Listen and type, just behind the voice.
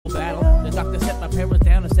Doctor set my parents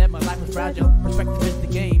down and said my life was fragile. Perspective is the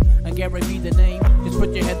game, and GaryVee the name. Just put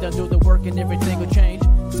your head down, do the work, and everything will change.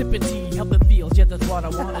 Sipping tea, helping feels, yeah, that's what I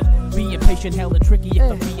wanted. Being patient, hella tricky if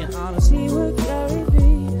I'm being honest. See what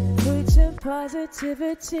GaryVee, preaching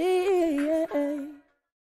positivity.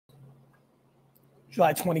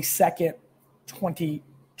 July 22nd,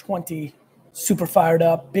 2020. Super fired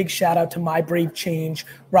up. Big shout out to My Brave Change.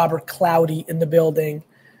 Robert Cloudy in the building.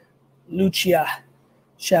 Lucia,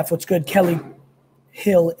 Chef, what's good? Kelly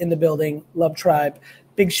Hill in the building. Love Tribe.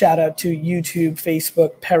 Big shout out to YouTube,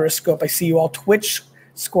 Facebook, Periscope. I see you all. Twitch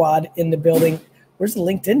squad in the building. Where's the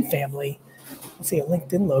LinkedIn family? Let's see a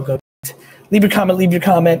LinkedIn logo. Leave your comment. Leave your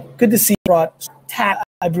comment. Good to see you brought Tat.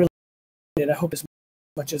 I've really enjoyed it. I hope as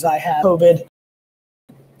much as I have. COVID.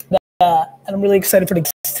 And I'm really excited for the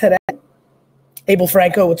guests today. Abel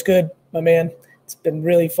Franco, what's good, my man? It's been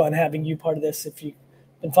really fun having you part of this. If you've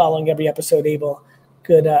been following every episode, Abel,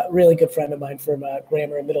 good, really good friend of mine from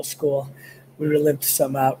grammar and middle school. We relived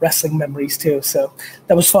some wrestling memories too, so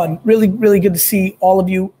that was fun. Really, really good to see all of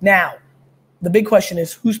you. Now, the big question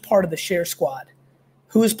is, who's part of the Share Squad?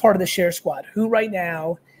 Who is part of the Share Squad? Who right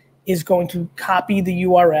now is going to copy the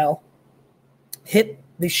URL, hit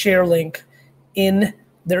the share link in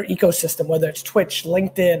their ecosystem, whether it's Twitch,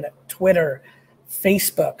 LinkedIn, Twitter,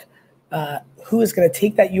 Facebook, who is going to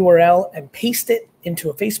take that URL and paste it into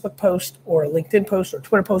a Facebook post or a LinkedIn post or a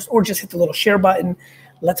Twitter post, or just hit the little share button.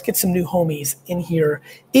 Let's get some new homies in here.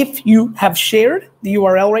 If you have shared the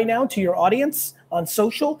URL right now to your audience on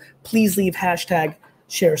social, please leave hashtag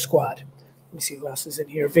Share Squad. Let me see who else is in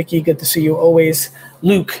here. Vicky, good to see you always.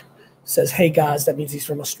 Luke says, hey guys, that means he's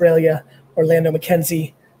from Australia. Orlando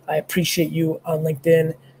McKenzie, I appreciate you on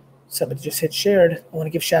LinkedIn. Somebody just hit shared. I want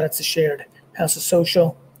to give shout outs to shared. House of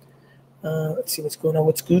Social. Let's see what's going on.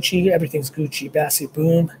 What's Gucci? Everything's Gucci. Bassy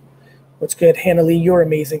Boom. What's good? Hannah Lee, you're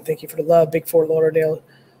amazing. Thank you for the love. Big Fort Lauderdale.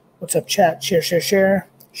 What's up, chat? Share, share, share.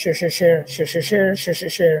 Share, share, share. Share, share, share. Share, share,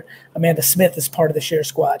 share. Amanda Smith is part of the Share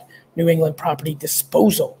Squad. New England Property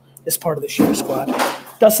Disposal is part of the Share Squad.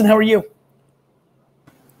 Dustin, how are you?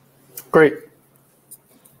 Great.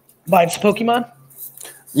 Buying some Pokemon?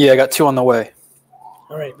 Yeah, I got 2 on the way.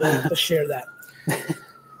 All right, let's share that.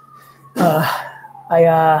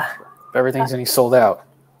 Everything's getting sold out.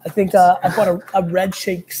 I think I bought a Red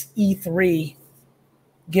Shakes E3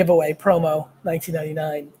 giveaway promo,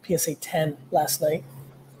 $19.99 PSA 10 last night.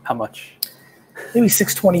 How much? Maybe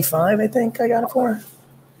 $625, I think I got it for.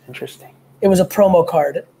 Interesting. It was a promo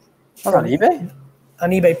card. Oh, on eBay? On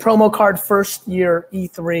eBay. Promo card, first year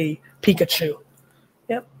E3 Pikachu.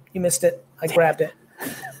 Yep, you missed it. I grabbed it.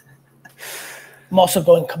 I'm also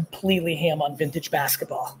going completely ham on vintage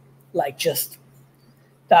basketball. Like just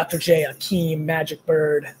Dr. J, Akeem, Magic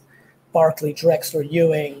Bird, Barkley, Drexler,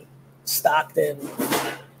 Ewing, Stockton,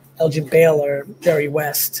 Elgin Baylor, Jerry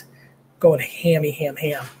West. Going ham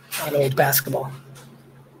on old basketball.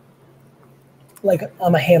 Like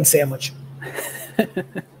I'm a ham sandwich. All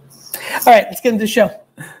right, let's get into the show.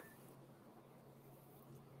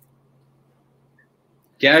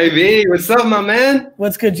 GaryVee, what's up, my man?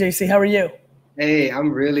 What's good, JC? How are you? Hey,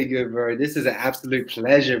 I'm really good, bro. This is an absolute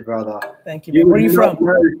pleasure, brother. Thank you, man. Where are you from?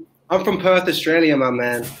 I'm from Perth, Australia, my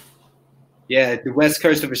man. Yeah, the west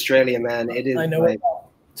coast of Australia, man. It is. I know it.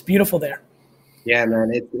 It's beautiful there. Yeah, man.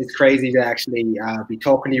 It's crazy to actually be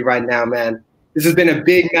talking to you right now, man. This has been a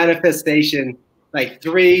big manifestation, like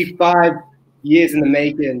 3-5 years in the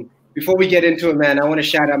making. Before we get into it, man, I want to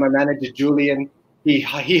shout out my manager, Julian. He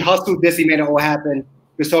hustled this. He made it all happen.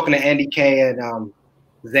 He was talking to Andy K and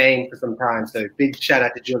Zane for some time. So big shout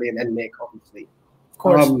out to Julian and Nick, obviously. Of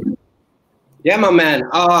course. Yeah, my man.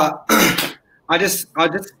 I just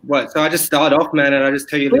start off, man, and I just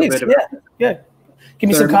tell you a little bit about it. Yeah. Give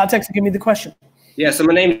me some context and give me the question. Yeah, so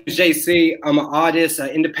my name is JC. I'm an artist, an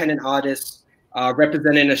independent artist,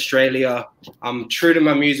 representing Australia. I'm true to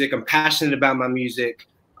my music. I'm passionate about my music.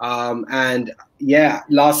 And yeah,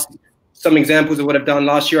 some examples of what I've done.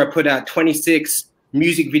 Last year, I put out 26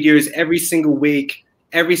 music videos every single week.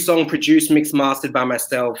 Every song produced, mixed, mastered by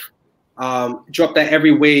myself. Dropped that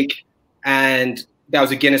every week, and that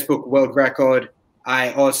was a Guinness Book World Record.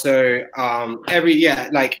 I also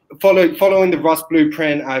following the Rust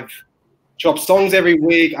Blueprint. I've dropped songs every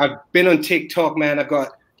week. I've been on TikTok, man. I've got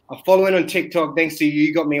a following on TikTok. Thanks to you,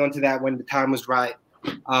 you got me onto that when the time was right.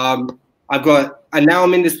 And now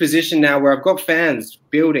I'm in this position now where I've got fans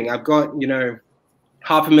building. I've got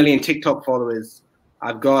 500,000 TikTok followers.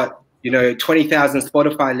 I've got 20,000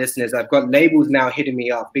 Spotify listeners. I've got labels now hitting me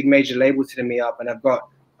up, big major labels hitting me up, and I've got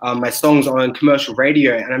my songs on commercial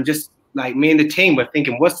radio. And I'm just like, me and the team, we're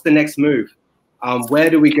thinking, what's the next move? Where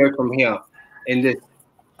do we go from here? In this,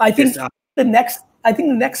 I think I think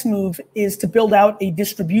the next move is to build out a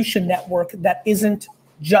distribution network that isn't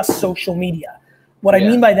just social media. What I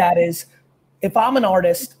mean by that is, if I'm an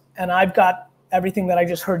artist and I've got everything that I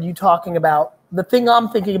just heard you talking about, the thing I'm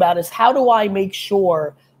thinking about is, how do I make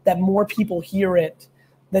sure that more people hear it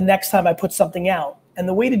the next time I put something out? And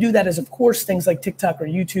the way to do that is, of course, things like TikTok or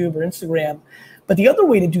YouTube or Instagram. But the other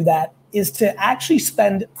way to do that is to actually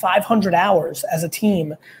spend 500 hours as a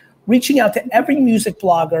team reaching out to every music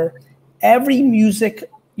blogger, every music,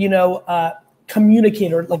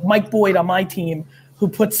 communicator, like Mike Boyd on my team, who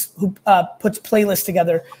puts playlists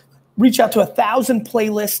together. Reach out to 1,000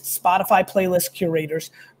 playlists, Spotify playlist curators.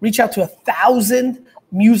 Reach out to 1,000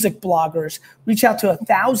 music bloggers. Reach out to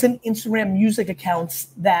 1,000 Instagram music accounts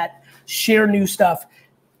that share new stuff.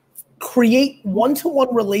 Create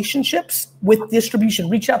one-to-one relationships with distribution.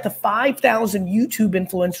 Reach out to 5,000 YouTube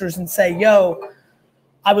influencers and say, yo,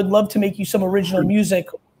 I would love to make you some original music.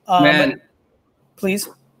 Man, please.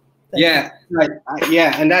 Yeah,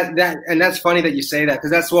 and that's funny that you say that, because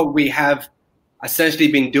that's what we have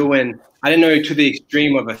essentially been doing. I don't know to the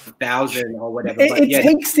extreme of 1,000 or whatever.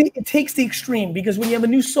 It takes the extreme, because when you have a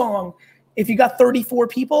new song, if you got 34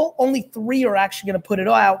 people, only 3 are actually going to put it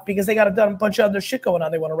out, because they got a bunch of other shit going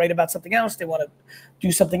on. They want to write about something else. They want to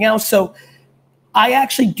do something else. So I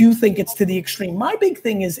actually do think it's to the extreme. My big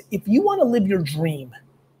thing is, if you want to live your dream,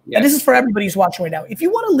 and this is for everybody who's watching right now, if you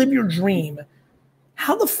want to live your dream,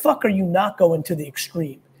 how the fuck are you not going to the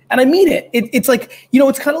extreme? And I mean it. It's like,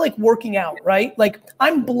 it's kind of like working out, right? Like,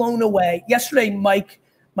 I'm blown away. Yesterday, Mike,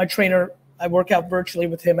 my trainer, I work out virtually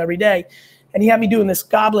with him every day, and he had me doing this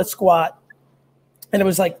goblet squat, and it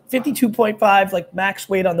was like 52.5, like max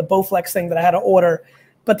weight on the Bowflex thing that I had to order.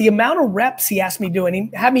 But the amount of reps he asked me to do, and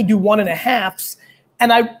he had me do 1.5s,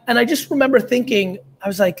 and I just remember thinking, I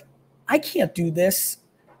was like, I can't do this.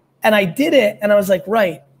 And I did it, and I was like,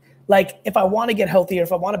 right. Like, if I want to get healthier,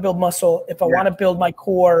 if I want to build muscle, if I want to build my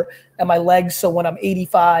core and my legs so when I'm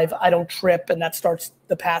 85, I don't trip and that starts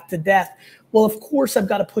the path to death, well, of course, I've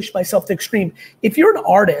got to push myself to extreme. If you're an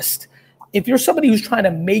artist, if you're somebody who's trying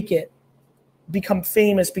to make it, become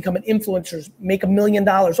famous, become an influencer, make $1 million,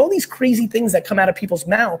 all these crazy things that come out of people's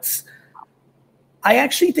mouths, I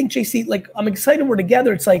actually think, JC, like, I'm excited we're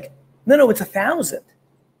together. It's like, no, it's 1,000.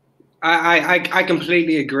 I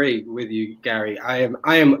completely agree with you, Gary.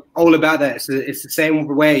 I am all about that. It's the same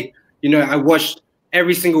way. I watched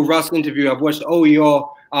every single Russ interview. I've watched all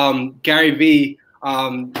your GaryVee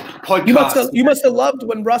podcasts. You must have loved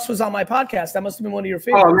when Russ was on my podcast. That must have been one of your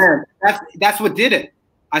favorites. Oh man, that's what did it.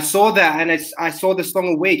 I saw that, and I saw the song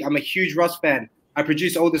a week. I'm a huge Russ fan. I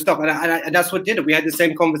produce all the stuff, and that's what did it. We had the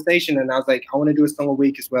same conversation, and I was like, I want to do a song a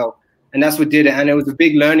week as well, and that's what did it. And it was a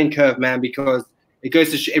big learning curve, man, because it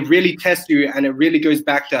goes to it really tests you, and it really goes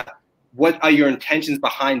back to what are your intentions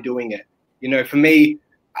behind doing it. For me,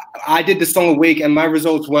 I did the song a week, and my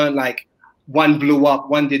results weren't like one blew up,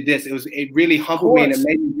 one did this. It really humbled me, and it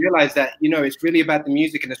made me realize that it's really about the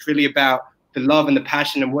music, and it's really about the love and the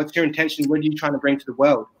passion, and what's your intention? What are you trying to bring to the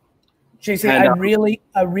world? JC,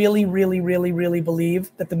 I really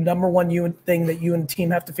believe that the number one thing that you and the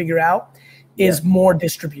team have to figure out is more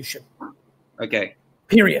distribution. Okay.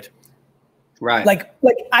 Period. Right. Like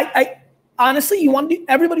I honestly, you want to do,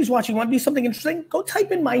 everybody's watching, want to do something interesting? Go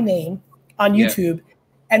type in my name on YouTube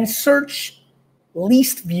and search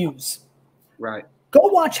least views. Right. Go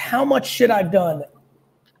watch how much shit I've done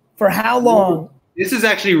for how long. This is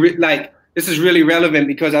actually this is really relevant,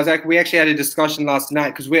 because we actually had a discussion last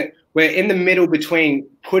night, because we're in the middle between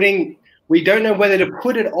we don't know whether to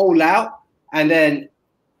put it all out and then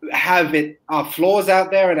have our flaws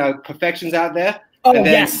out there and our perfections out there. Oh,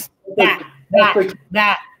 yes. That.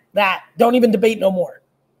 Don't even debate no more.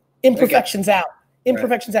 Imperfections out.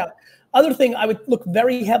 Imperfections out. Other thing, I would look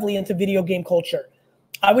very heavily into video game culture.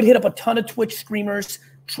 I would hit up a ton of Twitch streamers,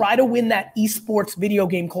 try to win that esports video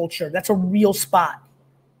game culture. That's a real spot.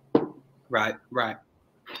 Right.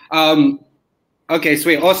 Okay,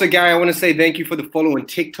 sweet. Also, Gary, I want to say thank you for the follow on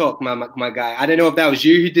TikTok, my guy. I don't know if that was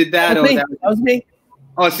you who did that. That was me.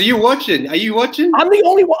 Oh, so you're watching? Are you watching? I'm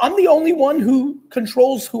the only one who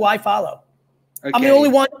controls who I follow. Okay. I'm the only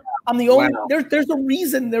one. Wow. There's a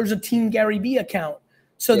reason there's a Team GaryVee account,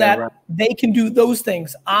 so that they can do those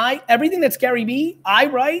things. Everything that's GaryVee, I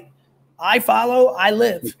write, I follow, I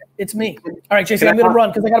live. It's me. All right, JC, I'm gonna run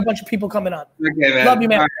because I got a bunch of people coming on. Okay, man. Love you,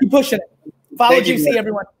 man. Right. Keep pushing it. Follow JC,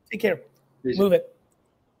 everyone. Take care. Peace. Move it.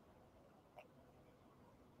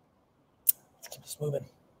 Let's keep this moving.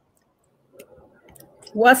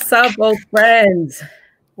 What's up, old friends?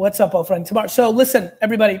 What's up, old friend? Tamar. So listen,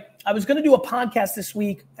 everybody, I was going to do a podcast this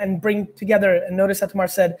week and bring together, and notice that Tamar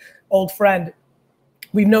said old friend.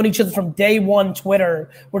 We've known each other from day one Twitter.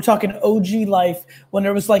 We're talking OG life when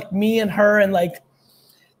there was like me and her and like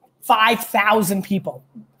 5,000 people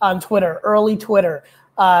on Twitter, early Twitter.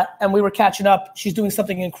 And we were catching up. She's doing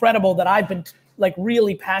something incredible that I've been like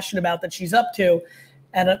really passionate about that she's up to.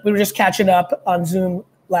 And we were just catching up on Zoom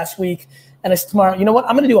last week. And it's tomorrow. You know what?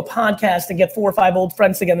 I'm going to do a podcast and get 4 or 5 old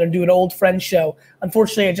friends together and do an old friend show.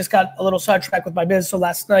 Unfortunately, I just got a little sidetracked with my business. So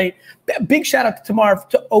last night, big shout out to Tamar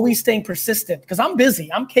to always staying persistent because I'm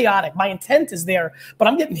busy. I'm chaotic. My intent is there, but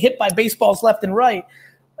I'm getting hit by baseballs left and right.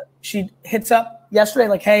 She hits up yesterday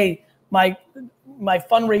like, hey, my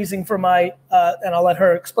fundraising for my, and I'll let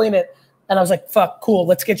her explain it. And I was like, fuck, cool.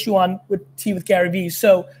 Let's get you on with Tea with GaryVee.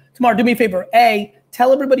 So Tamar, do me a favor.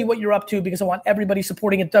 Tell everybody what you're up to because I want everybody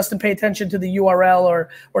supporting it. Dustin, pay attention to the URL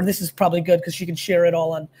or this is probably good because she can share it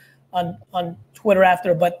all on Twitter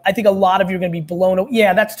after. But I think a lot of you are going to be blown away.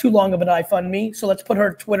 Yeah, that's too long of an iFundMe. So let's put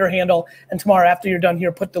her Twitter handle. And tomorrow after you're done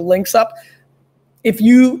here, put the links up. If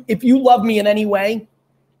you love me in any way,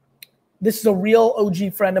 this is a real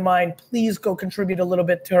OG friend of mine. Please go contribute a little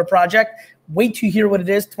bit to her project. Wait to hear what it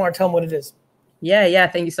is. Tomorrow, tell them what it is. Yeah.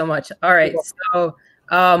 Thank you so much. All right. So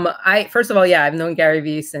first of all, I've known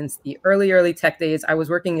GaryVee since the early tech days. I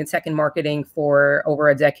was working in tech and marketing for over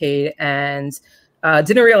a decade and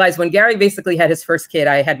didn't realize when Gary basically had his first kid,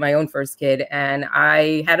 I had my own first kid and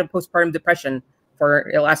I had a postpartum depression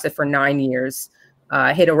it lasted for 9 years.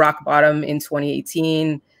 I hit a rock bottom in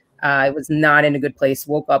 2018. I was not in a good place,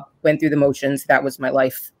 woke up, went through the motions. That was my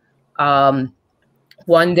life.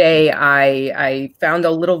 One day I found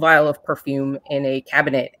a little vial of perfume in a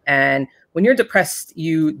cabinet. And when you're depressed,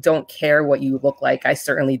 you don't care what you look like. I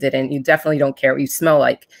certainly didn't. You definitely don't care what you smell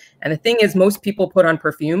like. And the thing is, most people put on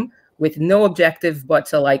perfume with no objective but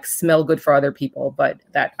to like smell good for other people. But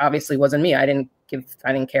that obviously wasn't me. I didn't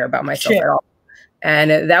care about myself at all.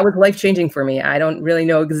 And that was life-changing for me. I don't really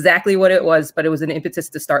know exactly what it was, but it was an impetus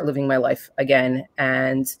to start living my life again.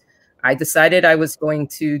 And I decided I was going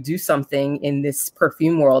to do something in this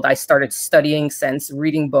perfume world. I started studying scents,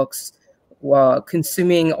 reading books,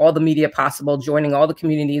 consuming all the media possible, joining all the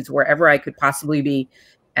communities wherever I could possibly be.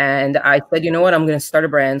 And I said, you know what, I'm going to start a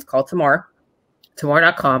brand called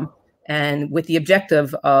Tamar.com. And with the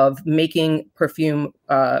objective of making perfume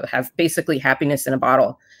have basically happiness in a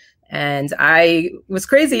bottle. And I was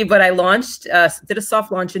crazy, but I launched, did a soft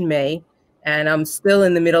launch in May. And I'm still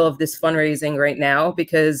in the middle of this fundraising right now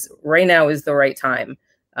because right now is the right time.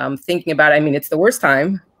 Thinking about it, I mean, it's the worst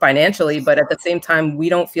time financially, but at the same time, we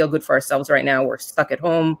don't feel good for ourselves right now. We're stuck at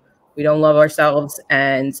home. We don't love ourselves.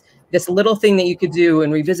 And this little thing that you could do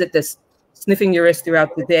and revisit this, sniffing your wrist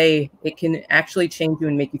throughout the day, it can actually change you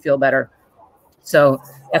and make you feel better. So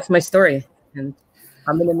that's my story. And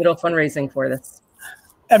I'm in the middle of fundraising for this.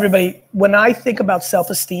 Everybody, when I think about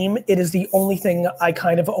self-esteem, it is the only thing I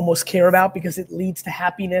kind of almost care about because it leads to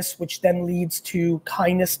happiness, which then leads to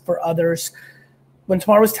kindness for others. When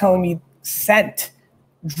Tamar was telling me scent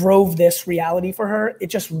drove this reality for her, it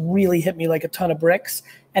just really hit me like a ton of bricks.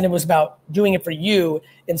 And it was about doing it for you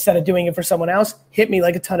instead of doing it for someone else, hit me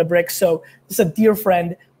like a ton of bricks. So this is a dear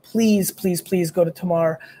friend. Please, please, please go to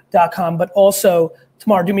Tamar.com. But also,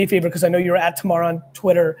 Tamar, do me a favor, because I know you're at Tamar on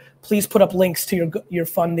Twitter. Please put up links to your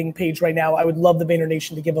funding page right now. I would love the Vayner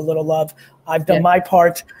Nation to give a little love. I've done my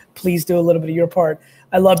part. Please do a little bit of your part.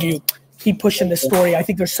 I love you. Keep pushing this story. I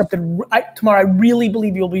think there's something, Tamar, I really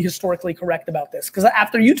believe you'll be historically correct about this. Because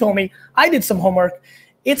after you told me, I did some homework.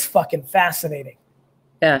 It's fucking fascinating.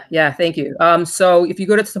 Yeah, thank you. So if you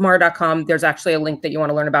go to Tamar.com, there's actually a link that you want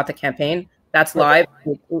to learn about the campaign. That's live.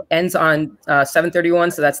 It ends on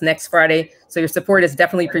 7/31, so that's next Friday. So your support is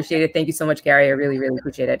definitely appreciated. Thank you so much, Gary. I really, really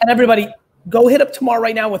appreciate it. And everybody, go hit up Tamar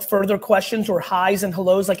right now with further questions or highs and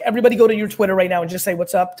hellos. Like everybody go to your Twitter right now and just say,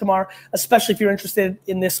 what's up, Tamar? Especially if you're interested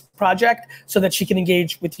in this project so that she can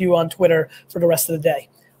engage with you on Twitter for the rest of the day.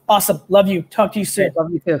 Awesome. Love you. Talk to you soon.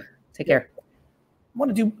 Love you too. Take care.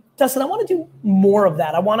 Dustin, I want to do more of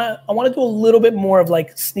that. I want to do a little bit more of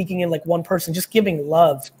like sneaking in like one person, just giving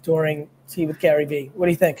love during Tea with GaryVee. What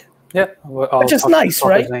do you think? Yeah. It's just nice,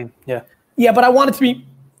 right? Yeah. Yeah, but I want it to be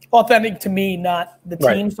authentic to me, not the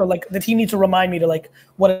team. Right. So like the team needs to remind me to like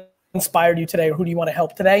what inspired you today or who do you want to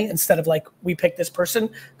help today instead of like we pick this person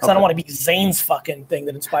because I don't want to be Zane's fucking thing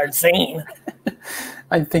that inspired Zane.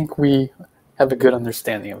 I think we have a good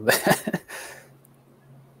understanding of that.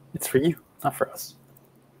 It's for you, not for us.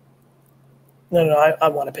 No, I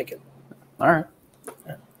want to pick it. All right.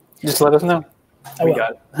 Just let us know. We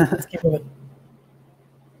got it. Let's keep moving.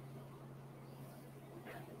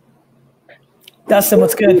 Dustin,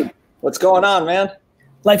 what's good? What's going on, man?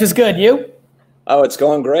 Life is good. You? Oh, it's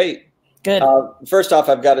going great. Good. First off,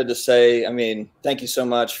 I've got to just say, I mean, thank you so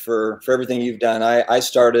much for everything you've done. I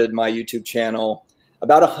started my YouTube channel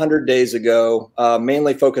about 100 days ago,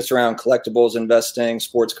 mainly focused around collectibles investing,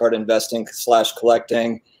 sports card investing /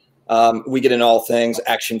 collecting. We get in all things,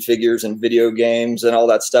 action figures and video games and all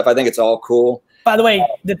that stuff. I think it's all cool. By the way,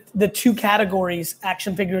 the two categories,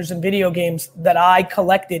 action figures and video games, that I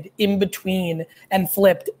collected in between and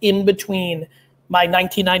flipped in between my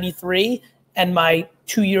 1993 and my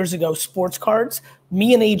 2 years ago sports cards,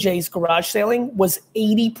 me and AJ's garage sailing was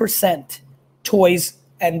 80% toys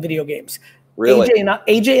and video games. Really?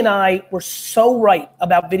 AJ and I were so right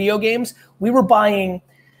about video games. We were buying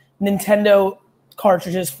Nintendo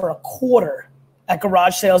cartridges for $0.25 at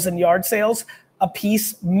garage sales and yard sales a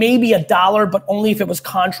piece, maybe $1, but only if it was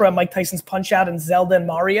Contra and Mike Tyson's Punch Out and Zelda and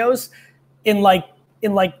Mario's in like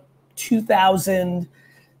 2000,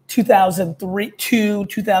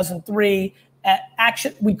 2003.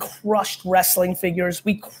 Action, we crushed wrestling figures.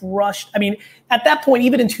 I mean, at that point,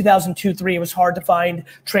 even in 2002, 3, it was hard to find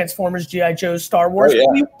Transformers, G.I. Joe's, Star Wars,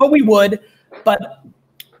 but we would. But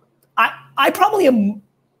I probably am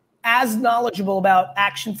as knowledgeable about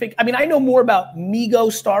action figure. I mean, I know more about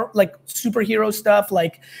Mego like superhero stuff,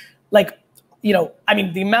 like you know. I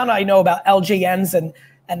mean, the amount I know about LJNs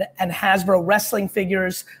and Hasbro wrestling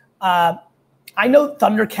figures. I know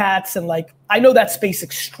Thundercats and I know that space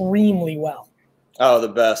extremely well. Oh, the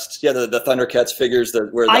best. Yeah, the Thundercats figures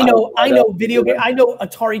I know video game. I know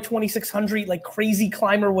Atari 2600, like Crazy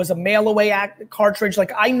Climber was a mail away cartridge.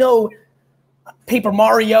 Like I know Paper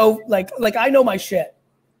Mario, like I know my shit.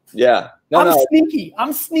 Yeah. I'm sneaky.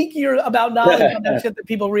 I'm sneakier about knowledge on that shit than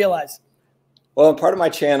people realize. Well, part of my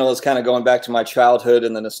channel is kind of going back to my childhood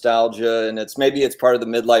and the nostalgia, and it's part of the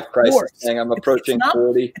midlife crisis thing. I'm approaching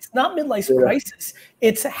 40. It's not midlife crisis.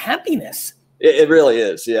 It's happiness. It really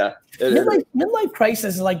is, yeah. Midlife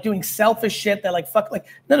crisis is like doing selfish shit that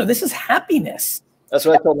no, this is happiness. That's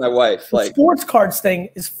what I told my wife. The sports cards thing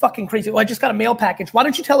is fucking crazy. Well, I just got a mail package. Why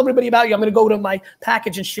don't you tell everybody about you? I'm going to go to my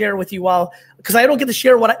package and share with you because I don't get to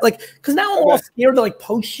share because now I'm all scared to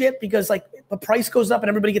post shit because the price goes up and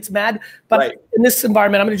everybody gets mad. But in this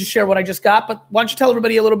environment, I'm going to just share what I just got. But why don't you tell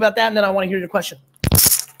everybody a little about that, and then I want to hear your question.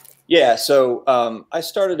 Yeah, so I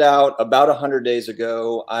started out about 100 days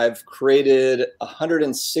ago. I've created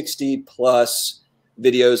 160 plus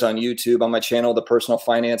videos on YouTube on my channel, The Personal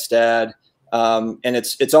Finance Dad. And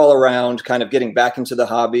it's all around kind of getting back into the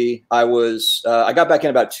hobby. I got back in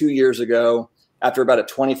about 2 years ago after about a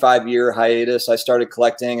 25-year hiatus. I started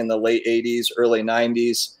collecting in the late 80s, early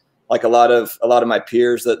 90s, like a lot of my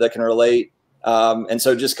peers that can relate. And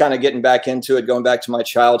so just kind of getting back into it, going back to my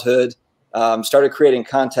childhood, started creating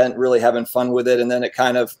content, really having fun with it. And then it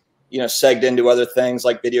kind of, segged into other things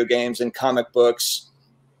like video games and comic books.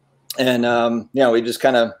 And, we just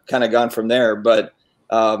kind of gone from there. But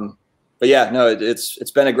yeah, no,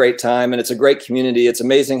 it's been a great time, and it's a great community. It's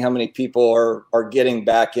amazing how many people are getting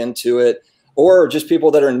back into it, or just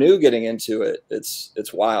people that are new getting into it.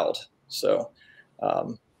 It's wild. So,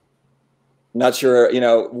 not sure,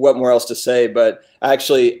 what more else to say, but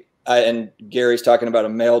actually, and Gary's talking about a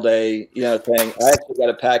mail day, thing. I actually got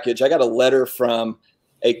a package. I got a letter from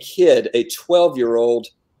a kid, a 12-year-old,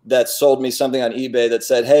 that sold me something on eBay that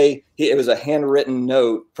said, hey, it was a handwritten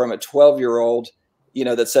note from a 12-year-old,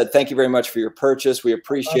 that said, thank you very much for your purchase. We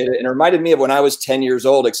appreciate it. And it reminded me of when I was 10 years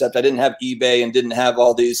old, except I didn't have eBay and didn't have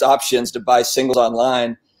all these options to buy singles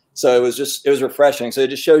online. So it was refreshing. So it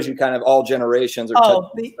just shows you kind of all generations.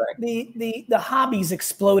 The hobby's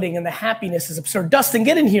exploding and the happiness is absurd. Dustin,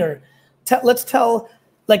 get in here. Let's tell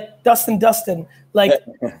Dustin, Dustin,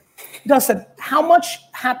 how much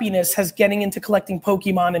happiness has getting into collecting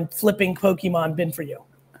Pokemon and flipping Pokemon been for you?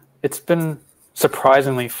 It's been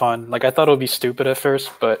surprisingly fun. I thought it would be stupid at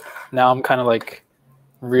first, but now I'm kind of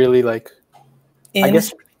really I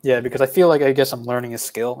guess, yeah, because I feel I guess I'm learning a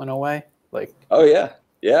skill in a way. Oh yeah.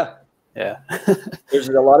 Yeah. Yeah. There's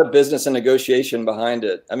a lot of business and negotiation behind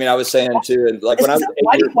it. I mean, I was saying too, and when I was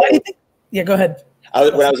go ahead.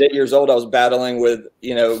 When I was 8 years old, I was battling with,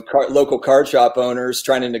 local card shop owners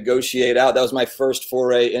trying to negotiate out. That was my first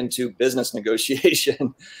foray into business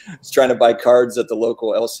negotiation. I was trying to buy cards at the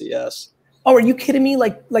local LCS. Oh, are you kidding me?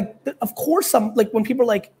 Of course I'm when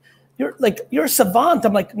people are you're a savant.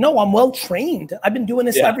 I'm no, I'm well trained. I've been doing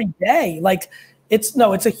this every day. It's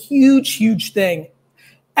a huge, huge thing.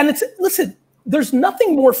 And listen, there's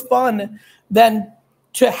nothing more fun than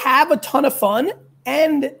to have a ton of fun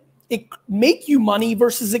and it make you money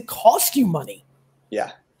versus it cost you money.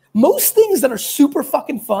 Yeah. Most things that are super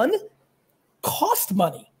fucking fun cost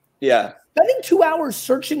money. Yeah. Spending 2 hours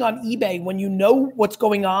searching on eBay when you know what's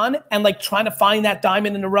going on and like trying to find that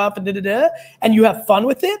diamond in the rough and and you have fun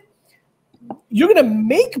with it, you're going to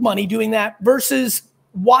make money doing that versus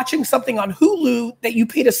watching something on Hulu that you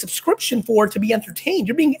paid a subscription for to be entertained.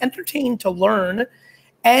 You're being entertained to learn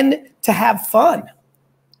and to have fun.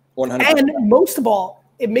 100%. And most of all,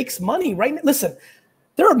 it makes money, right? Listen,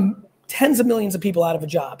 there are tens of millions of people out of a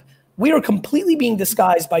job. We are completely being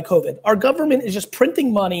disguised by COVID. Our government is just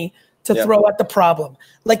printing money to throw at the problem.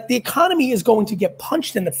 Like the economy is going to get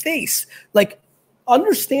punched in the face. Like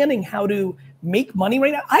understanding how to make money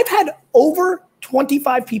right now. I've had over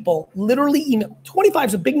 25 people literally email. 25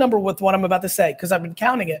 is a big number with what I'm about to say because I've been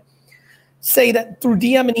counting it. Say that through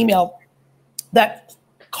DM and email that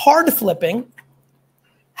card flipping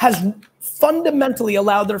has fundamentally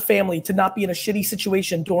allowed their family to not be in a shitty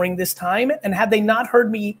situation during this time. And had they not heard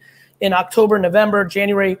me in October, November,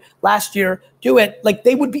 January last year do it, like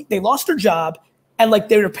they lost their job and like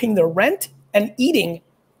they were paying their rent and eating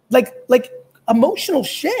like emotional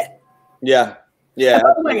shit. Yeah. Yeah. And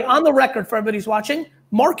by the way, on the record for everybody who's watching,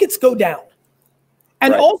 markets go down.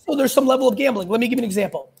 And also there's some level of gambling. Let me give you an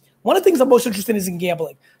example. One of the things I'm most interested in is in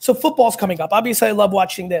gambling. So football's coming up. Obviously, I love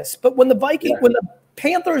watching this. But when the when the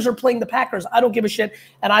Panthers are playing the Packers, I don't give a shit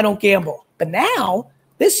and I don't gamble. But now,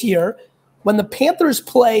 this year, when the Panthers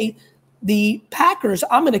play the Packers,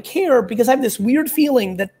 I'm going to care because I have this weird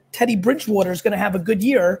feeling that Teddy Bridgewater is going to have a good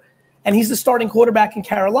year and he's the starting quarterback in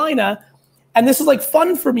Carolina. And this is like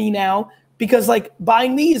fun for me now because like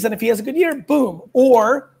buying these and if he has a good year, boom.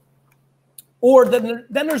 Or then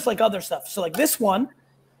there's like other stuff. So like this one,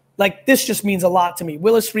 like this just means a lot to me.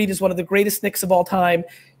 Willis Reed is one of the greatest Knicks of all time.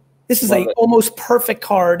 This is almost perfect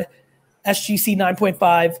card, SGC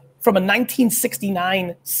 9.5 from a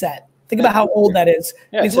 1969 set. Think about how old that is.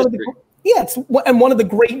 Yeah, it's one of the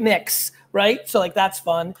great Knicks, right? So like that's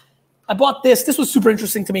fun. I bought this. This was super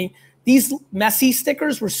interesting to me. These Messi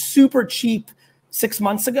stickers were super cheap 6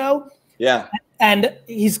 months ago. Yeah. And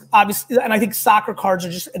he's obviously, and I think soccer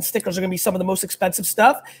cards and stickers are going to be some of the most expensive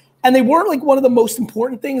stuff. And they weren't like one of the most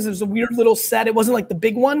important things. It was a weird little set. It wasn't like the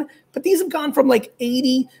big one, but these have gone from like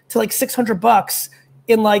 80 to like $600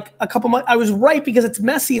 in like a couple months. I was right because it's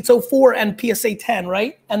Messi. It's 04 and PSA 10,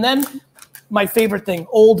 right? And then my favorite thing,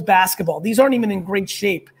 old basketball. These aren't even in great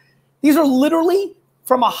shape. These are literally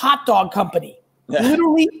from a hot dog company. Yeah.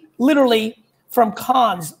 Literally from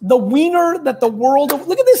Cons. The wiener that the world,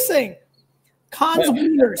 look at this thing. Cons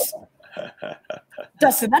wieners.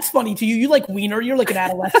 Dustin, that's funny to you. You like wiener. You're like an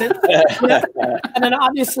adolescent. And then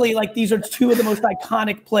obviously, like these are two of the most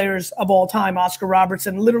iconic players of all time, Oscar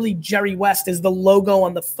Robertson. Literally, Jerry West is the logo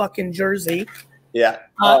on the fucking jersey. Yeah.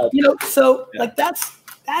 Like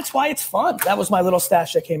that's why it's fun. That was my little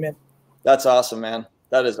stash that came in. That's awesome, man.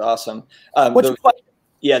 That is awesome.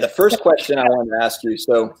 The first question I wanted to ask you.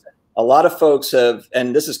 So a lot of folks have,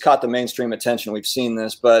 and this has caught the mainstream attention. We've seen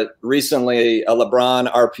this, but recently a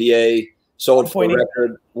LeBron RPA sold for a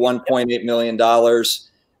record $1.8 million.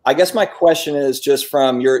 I guess my question is just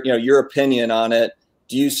from your opinion on it.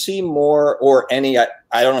 Do you see more or any, I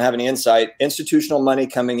don't have any insight, institutional money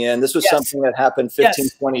coming in? This was something that happened 15,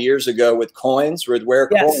 20 years ago with coins, with rare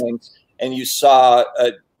coins, and you saw,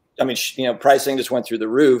 pricing just went through the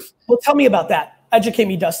roof. Well, tell me about that. Educate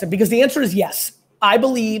me, Dustin, because the answer is yes. I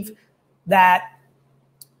believe that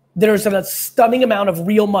there's a stunning amount of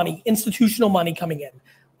real money, institutional money coming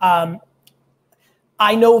in.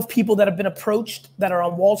 I know of people that have been approached that are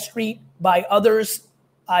on Wall Street by others.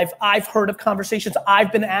 I've heard of conversations.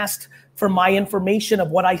 I've been asked for my information of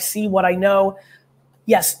what I see, what I know.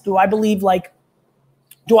 Yes. Do I believe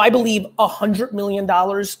 $100 million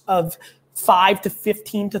of 5 to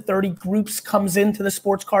 15 to 30 groups comes into the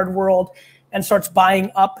sports card world and starts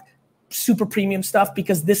buying up super premium stuff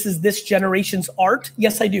because this is this generation's art?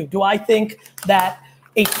 Yes, I do. Do I think that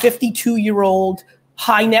a 52-year-old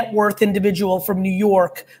high net worth individual from New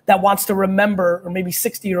York that wants to remember, or maybe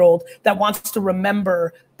 60-year-old that wants to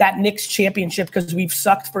remember that Knicks championship because we've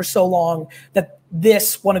sucked for so long, that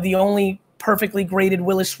this, one of the only perfectly graded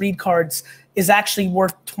Willis Reed cards, is actually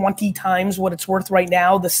worth 20 times what it's worth right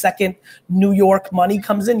now the second New York money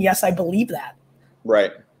comes in? Yes, I believe that.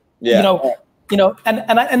 Right. Yeah.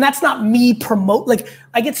 And that's not me promote. Like,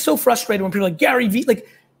 I get so frustrated when people are like, GaryVee, like,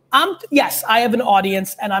 yes, I have an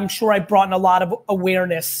audience and I'm sure I brought in a lot of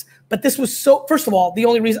awareness, but this was first of all, the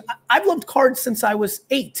only reason I've loved cards since I was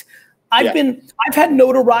 8. I've had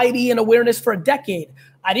notoriety and awareness for a decade.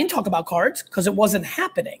 I didn't talk about cards because it wasn't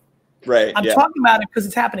happening. Right. I'm talking about it because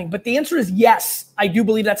it's happening. But the answer is yes, I do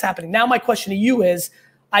believe that's happening. Now my question to you is,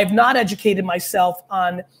 I've not educated myself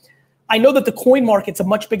on, I know that the coin market's a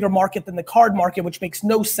much bigger market than the card market, which makes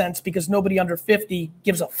no sense because nobody under 50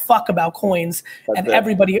 gives a fuck about coins. And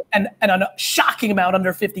everybody, and a shocking amount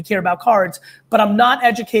under 50 care about cards. But I'm not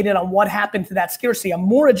educated on what happened to that scarcity. I'm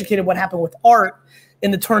more educated what happened with art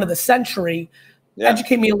in the turn of the century. Yeah.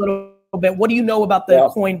 Educate me a little bit. What do you know about the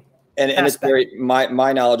coin? And it's very,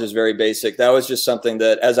 my knowledge is very basic. That was just something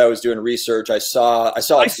that as I was doing research, I saw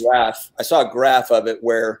a graph of it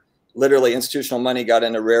where literally institutional money got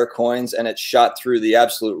into rare coins and it shot through the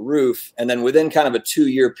absolute roof. And then within kind of a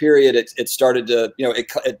 2-year period, it started to,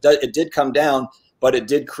 it did come down, but it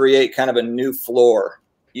did create kind of a new floor,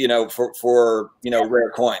 for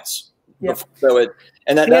rare coins. Yeah. So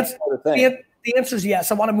that's the thing. The answer is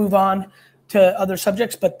yes. I want to move on to other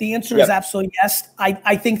subjects, but the answer is absolutely yes.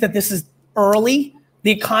 I think that this is early.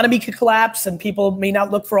 The economy could collapse and people may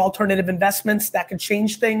not look for alternative investments. That could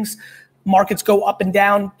change things. Markets go up and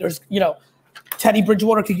down. There's, Teddy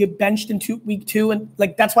Bridgewater could get benched in week 2. And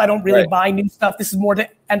like, that's why I don't really buy new stuff. This is more to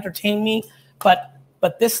entertain me. But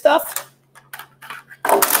this stuff,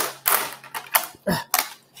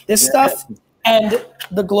 and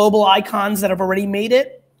the global icons that have already made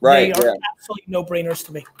it, they are absolutely no-brainers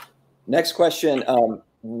to me. Next question.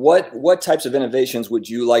 What types of innovations would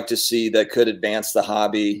you like to see that could advance the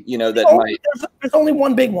hobby? There's only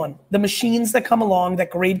one big one: the machines that come along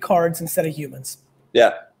that grade cards instead of humans.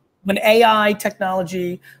 Yeah. When AI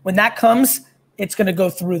technology, when that comes, it's going to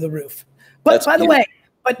go through the roof. But by the way,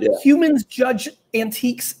 humans judge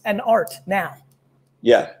antiques and art now.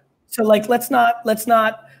 Yeah. So like, let's not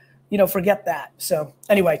forget that. So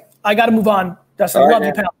anyway, I got to move on. Dustin, love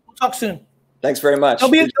you, pal. We'll talk soon. Thanks very much.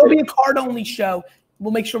 There'll be a card only show.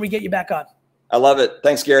 We'll make sure we get you back on. I love it.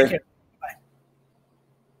 Thanks, Gary. Bye.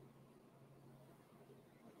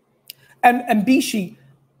 And Bishi,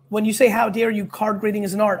 when you say, how dare you, card grading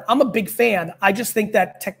is an art, I'm a big fan. I just think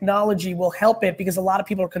that technology will help it because a lot of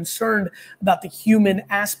people are concerned about the human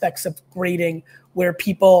aspects of grading where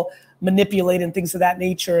people manipulate and things of that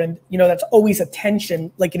nature. And, that's always a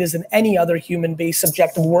tension like it is in any other human-based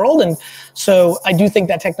subjective world. And so I do think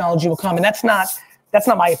that technology will come. And that's not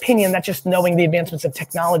my opinion. That's just knowing the advancements of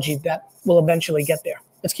technology that will eventually get there.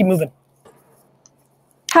 Let's keep moving.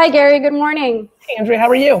 Hi, Gary. Good morning. Hey, Andrea. How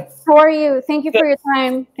are you? How are you? Thank you for your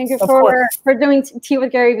time. Thank you for doing tea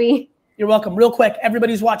with GaryVee. You're welcome. Real quick,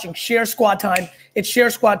 everybody's watching. Share squad time. It's share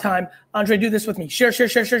squad time. Andre, do this with me. Share.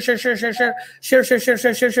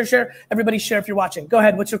 Everybody share if you're watching. Go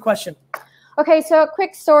ahead. What's your question? Okay, so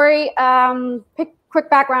quick story. Quick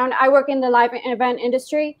background. I work in the live event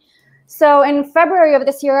industry. So in February of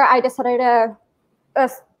this year, I decided to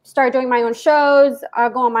start doing my own shows,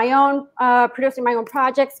 go on my own, producing my own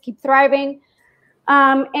projects, keep thriving.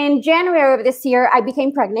 In January of this year, I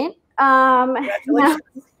became pregnant.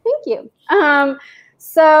 Congratulations. Thank you.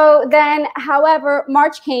 So then, however,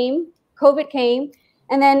 March came, COVID came,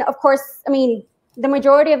 and then, of course, the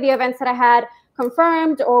majority of the events that I had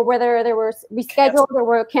confirmed or whether they were rescheduled or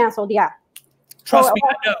were canceled, Trust me,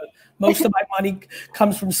 I know. Most of my money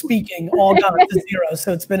comes from speaking, all gone to zero.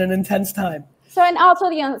 So it's been an intense time. So, and also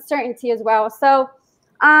the uncertainty as well. So,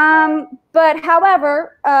 but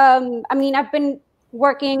however, I've been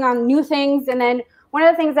working on new things. And then one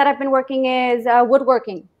of the things that I've been working is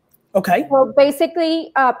woodworking. Okay. So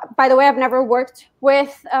basically, by the way, I've never worked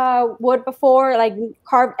with wood before, like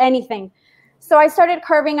carved anything. So I started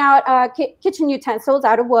carving out kitchen utensils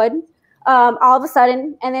out of wood all of a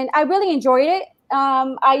sudden. And then I really enjoyed it.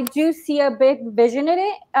 I do see a big vision in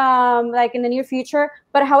it, like in the near future.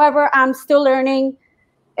 But however, I'm still learning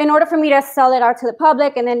in order for me to sell it out to the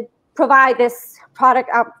public and then provide this product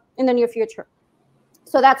out in the near future.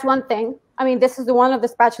 So that's one thing. This is one of the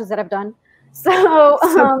spatulas that I've done. So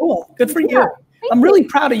cool. Good for you. I'm really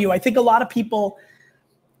proud of you. I think a lot of people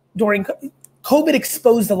during COVID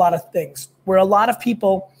exposed a lot of things where a lot of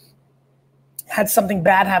people had something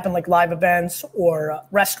bad happen, like live events or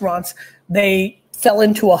restaurants. They fell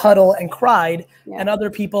into a huddle and cried, and other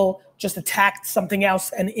people just attacked something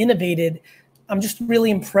else and innovated. I'm just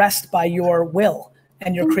really impressed by your will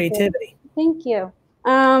and your creativity. Thank you.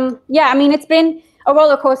 It's been a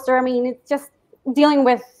roller coaster. It's just dealing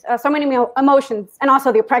with so many emotions and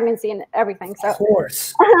also the pregnancy and everything. So, of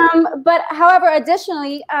course. But however,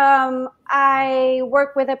 additionally, I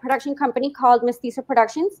work with a production company called Mestizo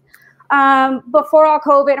Productions. Before all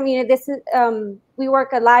COVID, this is we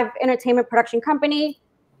work a live entertainment production company,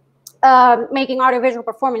 making audiovisual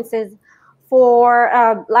performances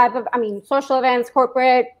for social events,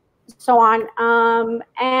 corporate, so on.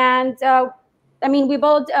 We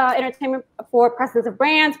build entertainment for presence of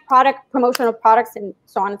brands, promotional products, and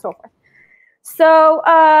so on and so forth. So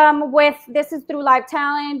with this is through live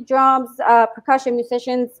talent, drums, percussion,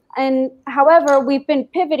 musicians, and however we've been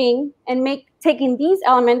pivoting and taking these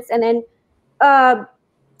elements and then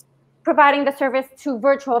providing the service to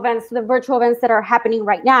virtual events, the virtual events that are happening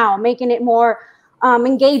right now, making it more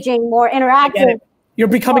engaging, more interactive. You're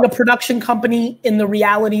becoming a production company in the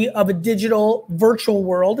reality of a digital virtual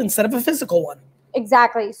world instead of a physical one.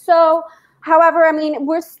 Exactly. So, however, I mean,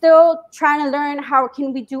 we're still trying to learn how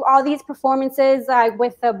can we do all these performances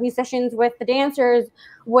with the musicians, with the dancers,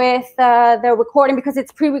 with the recording, because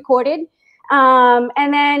it's pre-recorded.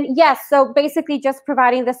 And then, yes, so basically just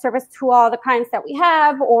providing the service to all the clients that we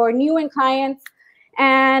have or new clients,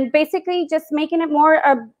 and basically just making it more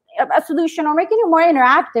a solution or making it more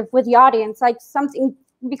interactive with the audience, like something,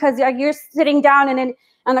 because you're sitting down and then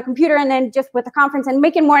on the computer and then just with the conference and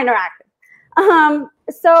make it more interactive.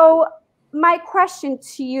 So my question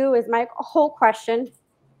to you is my whole question.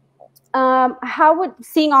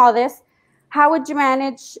 Seeing all this, how would you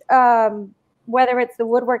manage, whether it's the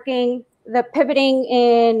woodworking, the pivoting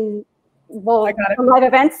in live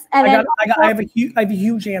events? And I have a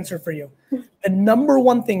huge answer for you. The number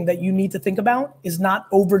one thing that you need to think about is not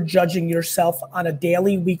overjudging yourself on a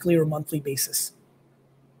daily, weekly, or monthly basis.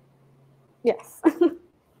 Yes.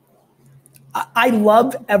 I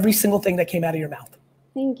love every single thing that came out of your mouth.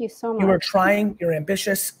 Thank you so much. You are trying, you're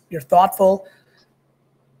ambitious, you're thoughtful.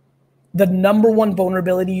 The number one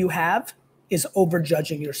vulnerability you have is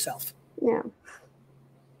overjudging yourself. Yeah.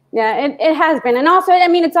 Yeah, it has been. And also, I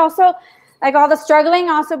mean, it's also like all the struggling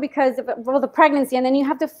also because of the pregnancy, and then you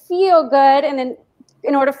have to feel good, and then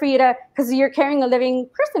in order for you to, because you're carrying a living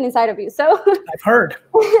person inside of you. So I've heard.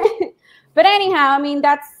 But anyhow, I mean,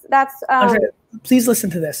 that's Andrea, please listen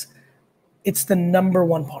to this. It's the number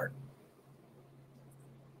one part.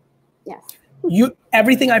 Yes.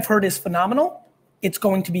 Everything I've heard is phenomenal. It's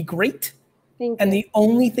going to be great. Thank you. And the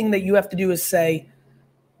only thing that you have to do is say,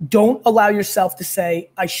 don't allow yourself to say,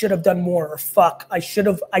 I should have done more, or fuck,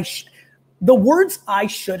 the words I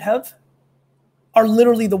should have are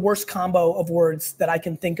literally the worst combo of words that I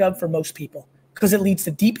can think of for most people, because it leads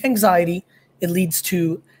to deep anxiety. It leads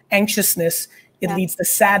to anxiousness. It leads to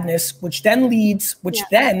sadness, which then leads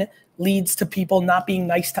to people not being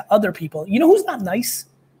nice to other people. You know who's not nice?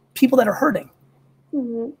 People that are hurting.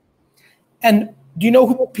 Mm-hmm. And do you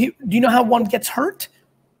know how one gets hurt?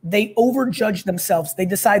 They overjudge themselves. They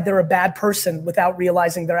decide they're a bad person without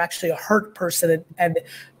realizing they're actually a hurt person and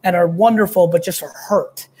are wonderful, but just are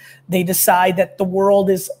hurt. They decide that the world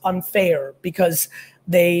is unfair because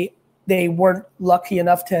they weren't lucky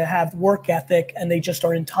enough to have work ethic, and they just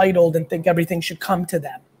are entitled and think everything should come to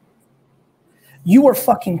them. You are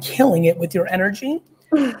fucking killing it with your energy.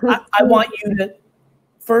 I want you to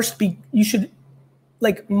first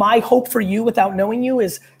my hope for you without knowing you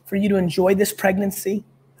is for you to enjoy this pregnancy.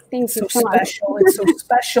 Thank you so special. It's so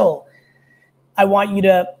special. I want you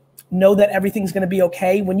to know that everything's going to be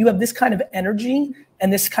okay. When you have this kind of energy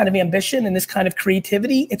and this kind of ambition and this kind of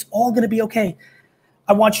creativity, it's all going to be okay.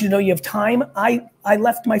 I want you to know you have time. I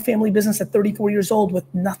left my family business at 34 years old with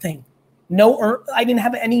nothing. I didn't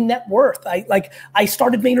have any net worth. I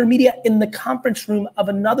started VaynerMedia in the conference room of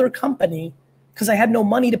another company because I had no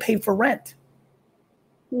money to pay for rent.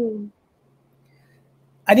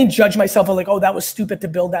 I didn't judge myself like, oh, that was stupid to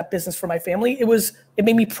build that business for my family. It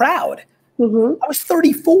made me proud. Mm-hmm. I was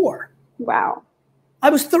 34. Wow. I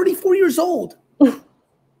was 34 years old.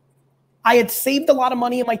 I had saved a lot of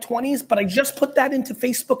money in my 20s, but I just put that into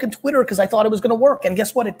Facebook and Twitter because I thought it was going to work. And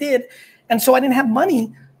guess what? It did. And so I didn't have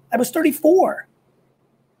money. I was 34.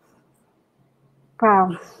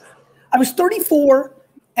 Wow. I was 34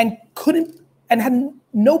 and had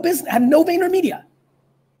no business, had no VaynerMedia,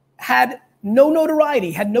 had no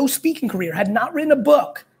notoriety, had no speaking career, had not written a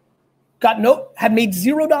book, had made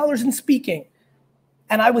 $0 in speaking.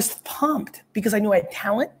 And I was pumped because I knew I had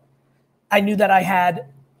talent. I knew that I had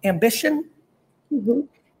ambition,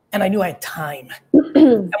 and I knew I had time. And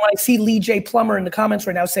when I see Lee J. Plummer in the comments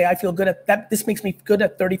right now say, I feel good at that, this makes me good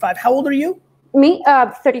at 35. How old are you? Me,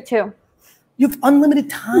 32. You have unlimited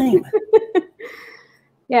time.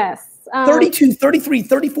 Yes. 32, 33,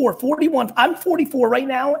 34, 41. I'm 44 right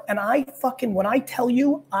now. And when I tell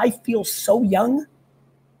you, I feel so young.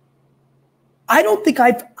 I don't think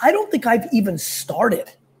I've even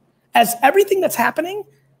started. As everything that's happening,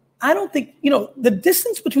 I don't think, the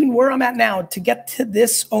distance between where I'm at now to get to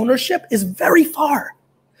this ownership is very far.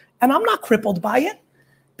 And I'm not crippled by it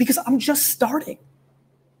because I'm just starting.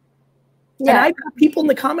 Yeah. And I've got people in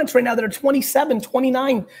the comments right now that are 27,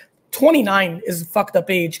 29. 29 is a fucked up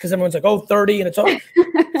age because everyone's like, oh, 30. And it's all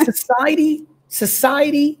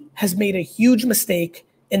society has made a huge mistake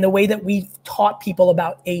in the way that we've taught people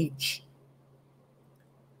about age.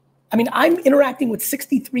 I mean, I'm interacting with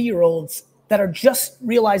 63-year-olds that are just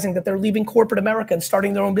realizing that they're leaving corporate America and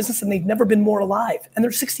starting their own business, and they've never been more alive. And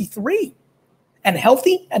they're 63 and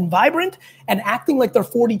healthy and vibrant and acting like they're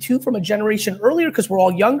 42 from a generation earlier because we're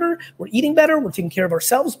all younger, we're eating better, we're taking care of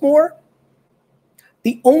ourselves more.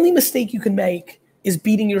 The only mistake you can make is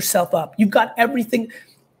beating yourself up. You've got everything.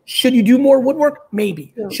 Should you do more woodwork?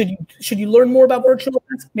 Maybe. Yeah. Should you learn more about virtual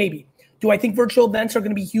events? Maybe. Do I think virtual events are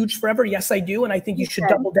going to be huge forever? Yes, I do. And I think you should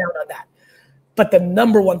double down on that. But the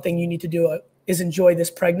number one thing you need to do is enjoy this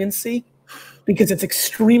pregnancy because it's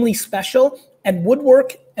extremely special. And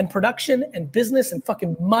woodwork and production and business and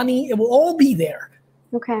fucking money, it will all be there.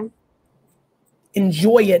 Okay.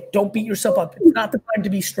 Enjoy it. Don't beat yourself up. It's not the time to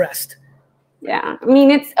be stressed. Yeah. I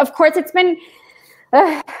mean, it's been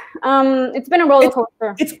a roller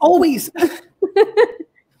coaster. It's always.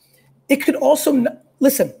 It could also,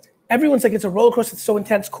 listen, everyone's like, it's a roller coaster. It's so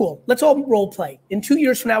intense. Cool. Let's all role play. In 2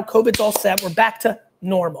 years from now, COVID's all set. We're back to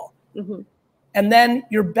normal. Mm-hmm. And then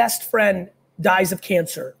your best friend dies of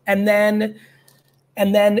cancer. And then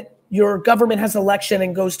your government has an election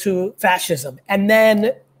and goes to fascism. And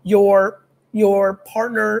then your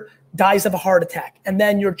partner dies of a heart attack. And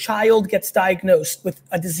then your child gets diagnosed with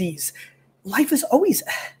a disease. Life is always.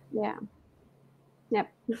 Yeah. Yep.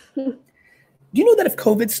 Do you know that if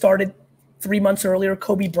COVID started 3 months earlier,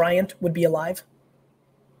 Kobe Bryant would be alive?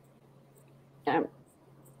 Yeah.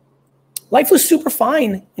 Life was super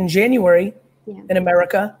fine in January in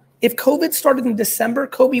America. If COVID started in December,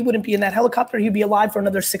 Kobe wouldn't be in that helicopter. He'd be alive for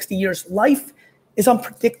another 60 years. Life is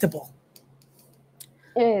unpredictable.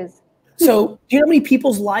 It is. So do you know how many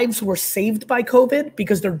people's lives were saved by COVID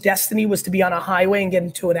because their destiny was to be on a highway and get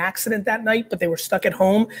into an accident that night, but they were stuck at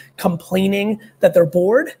home complaining that they're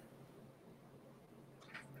bored?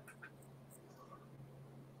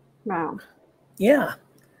 Wow. Yeah.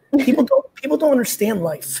 People don't understand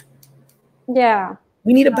life. Yeah.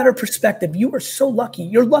 We need a better perspective. You are so lucky.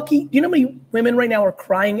 You're lucky. Do you know how many women right now are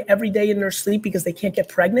crying every day in their sleep because they can't get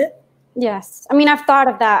pregnant? Yes. I mean, I've thought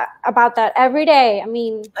about that every day. I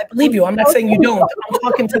mean, I believe you. I'm not saying you don't. I'm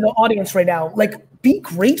talking to the audience right now. Like, be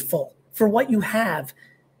grateful for what you have.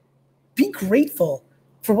 Be grateful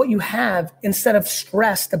for what you have instead of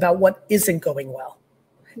stressed about what isn't going well.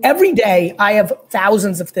 Every day I have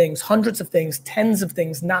thousands of things, hundreds of things, tens of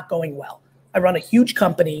things not going well. I run a huge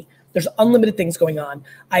company. There's unlimited things going on.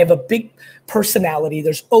 I have a big personality.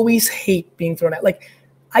 There's always hate being thrown at. Like,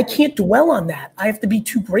 I can't dwell on that. I have to be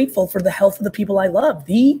too grateful for the health of the people I love.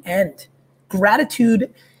 The end.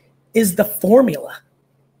 Gratitude is the formula.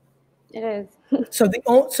 It is. So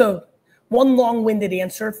one long-winded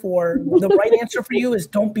answer for the right answer for you is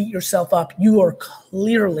don't beat yourself up. You are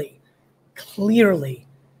clearly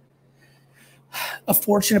a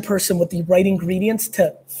fortunate person with the right ingredients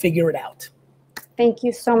to figure it out. Thank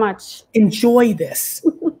you so much. Enjoy this.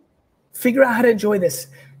 Figure out how to enjoy this.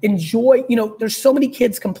 Enjoy, there's so many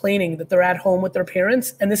kids complaining that they're at home with their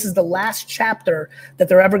parents, and this is the last chapter that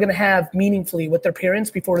they're ever going to have meaningfully with their parents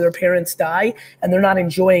before their parents die, and they're not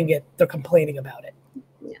enjoying it. They're complaining about it.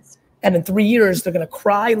 Yes. And in 3 years, they're going to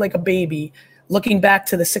cry like a baby, looking back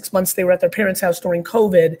to the 6 months they were at their parents' house during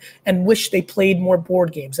COVID and wish they played more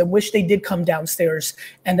board games and wish they did come downstairs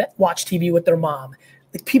and watch TV with their mom.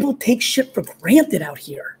 Like, people take shit for granted out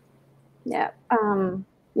here. Yeah.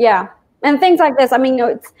 Yeah. And things like this, I mean,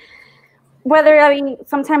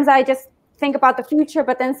 sometimes I just think about the future,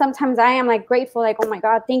 but then sometimes I am like grateful, like, oh my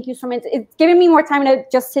God, thank you so much. It's giving me more time to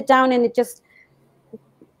just sit down and just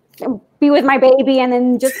be with my baby and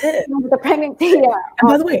then just the pregnancy. Yeah. And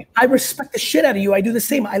by the way, I respect the shit out of you. I do the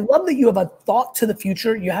same. I love that you have a thought to the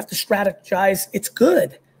future. You have to strategize. It's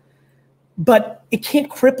good. But it can't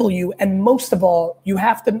cripple you. And most of all, you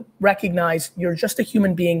have to recognize you're just a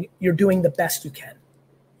human being. You're doing the best you can.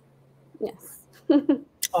 Yes.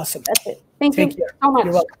 Awesome. That's it. Thank you so much.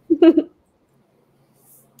 You're welcome.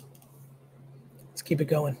 Let's keep it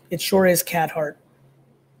going. It sure is cat heart.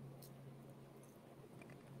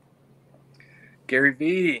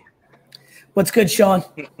 GaryVee. What's good, Sean?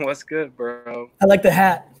 What's good, bro? I like the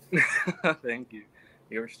hat. Thank you.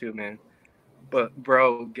 Yours too, man. But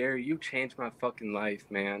bro, Gary, you changed my fucking life,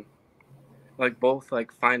 man. Like, both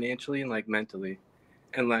like financially and like mentally.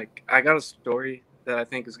 And like, I got a story that I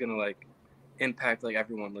think is gonna like impact like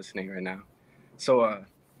everyone listening right now. So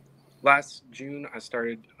last June I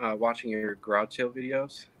started watching your garage sale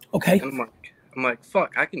videos. Okay. And I'm like,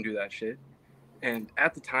 fuck, I can do that shit. And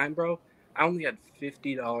at the time, bro, I only had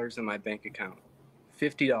 $50 in my bank account.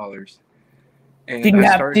 $50. And did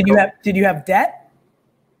you have debt?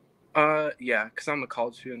 Yeah, because I'm a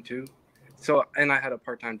college student too. So, and I had a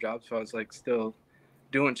part-time job, so I was like still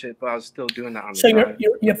doing shit, but I was still doing that on the So side.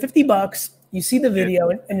 you have $50, you see the video,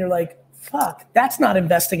 and you're like, fuck, that's not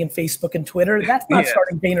investing in Facebook and Twitter. That's not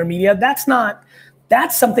starting VaynerMedia.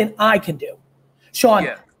 That's something I can do. Sean,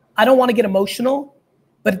 I don't want to get emotional,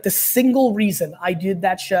 but the single reason I did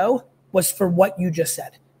that show was for what you just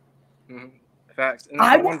said. Facts. And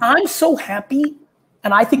I'm so happy,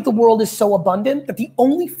 and I think the world is so abundant that the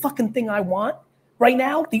only fucking thing I want right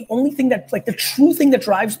now, the only thing that, like, the true thing that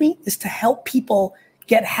drives me is to help people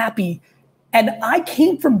get happy. And I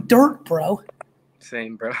came from dirt, bro.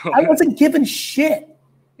 Same, bro. I wasn't given shit.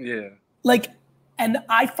 Yeah. Like, and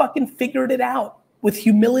I fucking figured it out with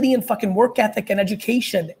humility and fucking work ethic and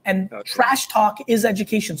education. And trash talk is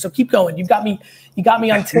education. So keep going. You got me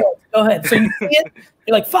on tilt. Go ahead. So you see it,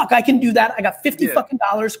 you're like, fuck, I can do that. I got 50 fucking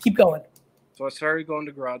dollars. Keep going. So I started going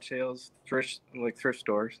to garage sales, thrift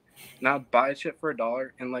stores, and I'd buy shit for $1,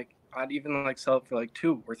 and like I'd even like sell it for like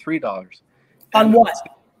 $2 or $3. On what?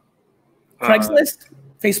 Craigslist,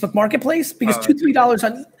 Facebook Marketplace, because $2-3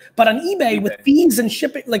 on, but on eBay with fees and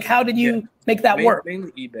shipping. Like, how did you make that work?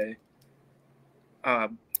 Mainly eBay.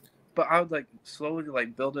 But I would like slowly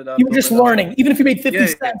like build it up. You were just learning. Even if you made 50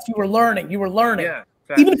 cents, you were learning. You were learning. Yeah.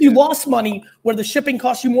 Even if you lost money where the shipping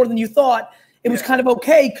cost you more than you thought, it was kind of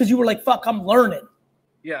okay because you were like, fuck, I'm learning.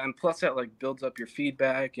 Yeah, and plus that like builds up your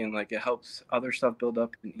feedback, and like it helps other stuff build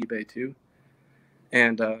up in eBay too.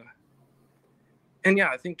 And yeah,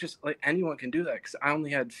 I think just like anyone can do that, because I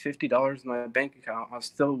only had $50 in my bank account. I was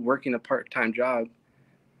still working a part-time job,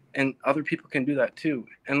 and other people can do that too.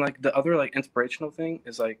 And like the other like inspirational thing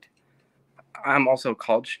is like, I'm also a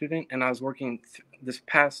college student, and I was working this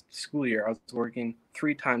past school year. I was working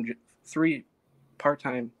three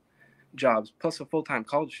part-time jobs plus a full-time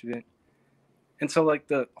college student. And so like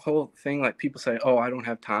the whole thing, like people say, oh, I don't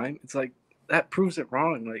have time. It's like, that proves it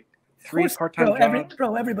wrong. Like 3 part-time jobs.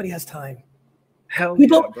 Bro, everybody has time. Hell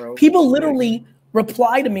people, yeah, bro. People literally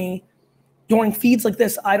reply to me during feeds like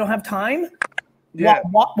this, I don't have time,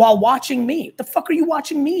 while watching me. The fuck are you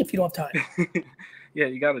watching me if you don't have time? Yeah,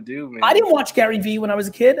 you got to do, man. I didn't watch GaryVee when I was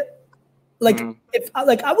a kid. Like,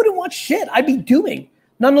 I wouldn't watch shit. I'd be doing.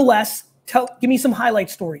 Nonetheless, give me some highlight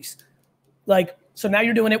stories. Like, so now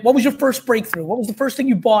you're doing it. What was your first breakthrough? What was the first thing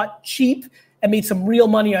you bought cheap and made some real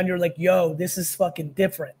money on? You're like, yo, this is fucking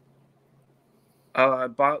different. I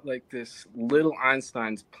bought like this little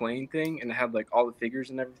Einstein's plane thing, and it had like all the figures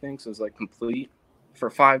and everything, so it was like complete, for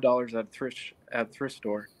 $5 at a thrift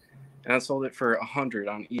store, and I sold it for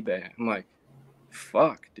 $100 on eBay. I'm like,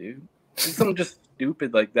 fuck, dude, something just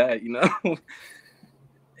stupid like that, you know?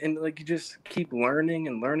 And like you just keep learning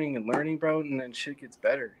and learning and learning, bro, and then shit gets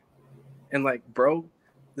better. And like, bro,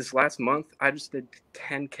 this last month I just did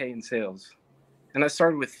 10K in sales, and I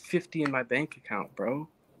started with 50 in my bank account, bro.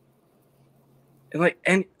 And like,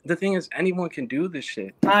 and the thing is, anyone can do this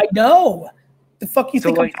shit. I know. The fuck you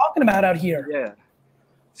think I'm talking about out here? Yeah.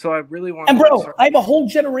 So I really want. And bro, I have a whole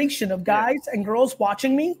generation of guys and girls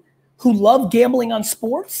watching me who love gambling on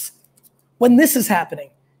sports. When this is happening,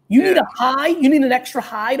 you need a high. You need an extra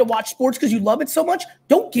high to watch sports because you love it so much.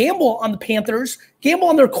 Don't gamble on the Panthers. Gamble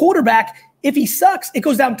on their quarterback. If he sucks, it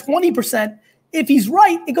goes down 20%. If he's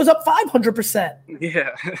right, it goes up 500%. Yeah.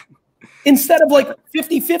 Instead of like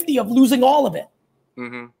 50-50 of losing all of it.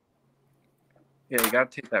 Mm-hmm. Yeah, you gotta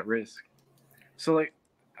take that risk. So like,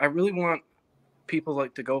 I really want people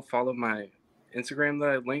like to go follow my Instagram that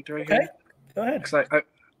I linked right here. Go ahead. Because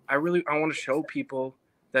I want to show people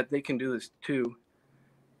that they can do this too.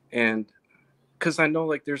 And because I know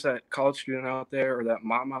like there's that college student out there or that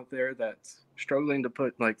mom out there that's struggling to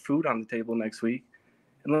put like food on the table next week,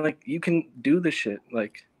 and like you can do this shit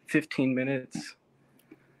like 15 minutes.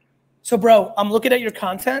 So bro, I'm looking at your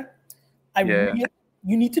content.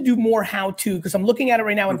 You need to do more how-to, because I'm looking at it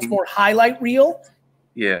right now and it's more highlight reel.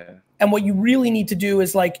 Yeah. And what you really need to do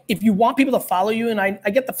is like, if you want people to follow you, and I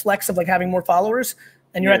get the flex of like having more followers,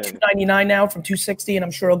 and you're at 299 now from 260, and I'm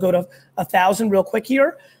sure it'll go to 1,000 real quick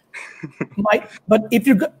here. But if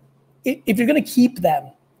you're gonna keep them,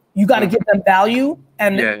 you got to give them value,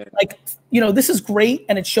 and like, you know, this is great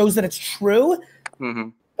and it shows that it's true.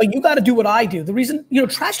 But you got to do what I do. The reason, you know,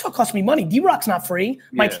 trash talk costs me money. D-Rock's not free.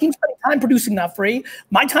 My team's spending time producing, not free.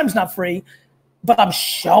 My time's not free, but I'm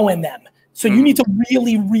showing them. So you need to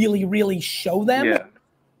really, really, really show them,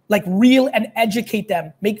 like real, and educate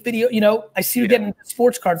them. Make video. You know, I see you're getting a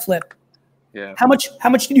sports card flip. Yeah. How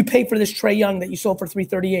much did you pay for this Trae Young that you sold for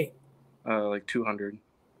 $338? Like 200.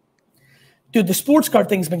 Dude, the sports card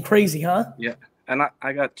thing's been crazy, huh? Yeah. And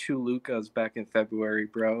I got 2 Lukas back in February,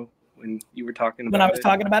 bro. When you were talking about it. When I was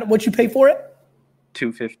talking about it, what'd you pay for it?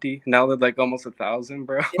 250. Now they're like almost 1,000,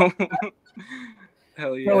 bro. Yeah.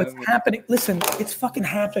 Hell yeah. Bro, it's happening. Listen, it's fucking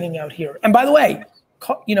happening out here. And by the way,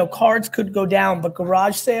 cards could go down, but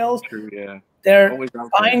garage sales, True, yeah. they're Always out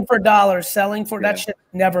buying there. for dollars, selling for that Yeah. shit,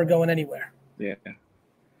 never going anywhere. Yeah.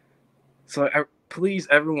 So please,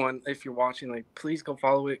 everyone, if you're watching, like, please go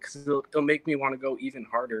follow it because it'll make me want to go even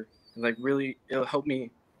harder. Like, really, it'll help me,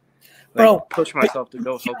 like, Bro, push myself to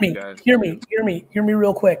go help you guys. Hear me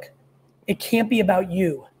real quick. It can't be about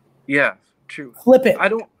you. Yeah, true. Flip it.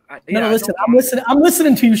 No, listen. I'm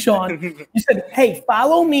listening to you, Sean. You said, "Hey,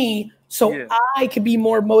 follow me, so Yeah. I can be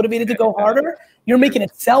more motivated to go harder." You're making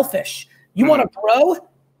it selfish. You want to grow?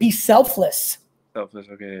 Be selfless. Selfless.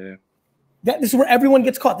 Okay. This is where everyone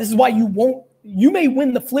gets caught. This is why you won't. You may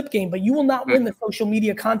win the flip game, but you will not win the social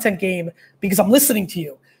media content game because I'm listening to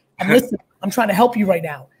you. I'm listening. I'm trying to help you right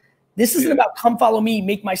now. This isn't about come follow me,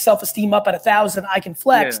 make my self-esteem up at 1,000. I can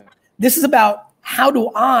flex. Yeah. This is about how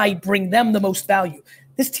do I bring them the most value.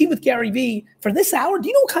 This team with GaryVee for this hour, do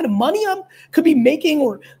you know what kind of money I could be making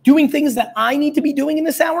or doing things that I need to be doing in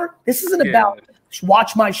this hour? This isn't about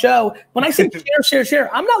watch my show. When I say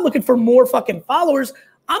share, I'm not looking for more fucking followers.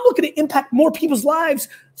 I'm looking to impact more people's lives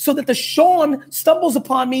so that the Sean stumbles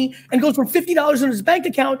upon me and goes from $50 in his bank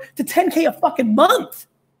account to $10K a fucking month.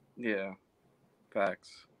 Yeah.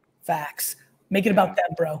 Facts. Make it about them,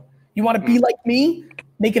 bro. You want to be like me?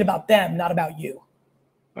 Make it about them, not about you.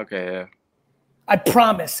 Okay, yeah. I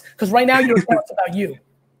promise. Because right now your account's about you.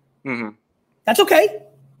 That's okay.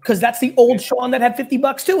 Because that's the old Sean that had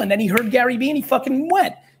 $50 too. And then he heard GaryVee and he fucking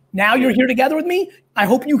went. Now you're here together with me. I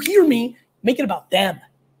hope you hear me. Make it about them.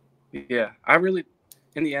 Yeah.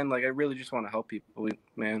 In the end, like, I really just want to help people,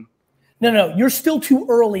 man. No. You're still too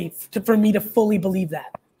early for me to fully believe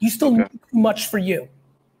that. You still need too much for you.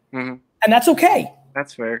 And that's okay.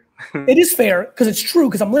 That's fair. It is fair because it's true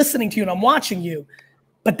because I'm listening to you and I'm watching you.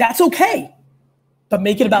 But that's okay. But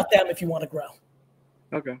make it about them if you want to grow.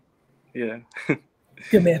 Okay. Yeah.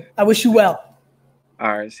 Good, man. I wish you well.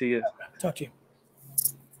 All right. See you. Talk to you.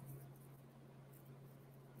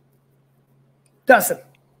 Dustin.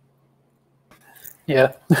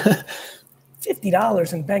 Yeah.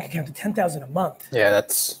 $50 in bank account to $10,000 a month. Yeah,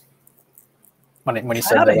 that's when he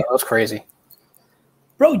said that was crazy.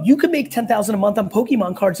 Bro, you could make $10,000 a month on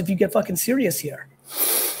Pokemon cards if you get fucking serious here.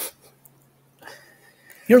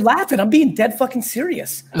 You're laughing. I'm being dead fucking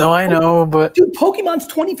serious. No, I know, but dude, Pokemon's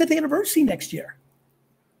 25th anniversary next year.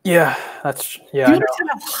 Yeah, Do you understand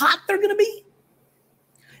how hot they're gonna be?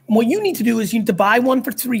 And what you need to do is you need to buy one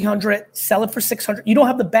for $300, sell it for $600. You don't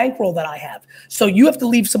have the bankroll that I have, so you have to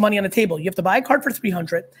leave some money on the table. You have to buy a card for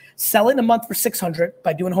 $300, sell it in a month for $600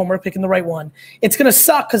 by doing homework, picking the right one. It's gonna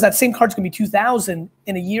suck because that same card's gonna be $2,000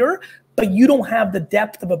 in a year, but you don't have the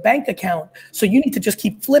depth of a bank account. So you need to just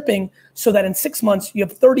keep flipping so that in 6 months you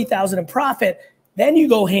have $30,000 in profit. Then you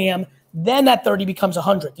go ham. Then that 30 becomes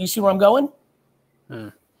 100. Do you see where I'm going?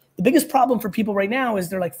 The biggest problem for people right now is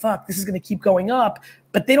they're like, fuck, this is going to keep going up,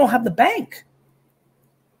 but they don't have the bank.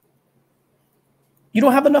 You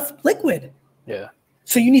don't have enough liquid. Yeah.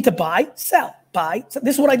 So you need to buy, sell, buy. So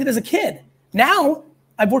this is what I did as a kid. Now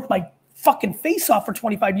I've worked my fucking face off for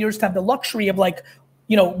 25 years to have the luxury of like,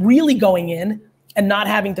 you know, really going in and not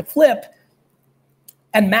having to flip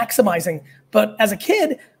and maximizing. But as a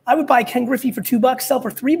kid, I would buy Ken Griffey for $2, sell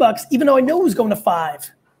for $3, even though I know it was going to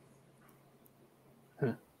 $5.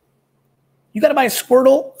 You got to buy a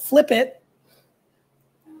Squirtle, flip it,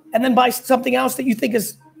 and then buy something else that you think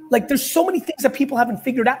is like, there's so many things that people haven't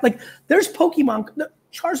figured out. Like there's Pokemon,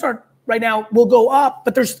 Charizard right now will go up,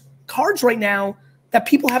 but there's cards right now that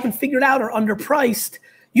people haven't figured out are underpriced.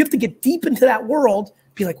 You have to get deep into that world,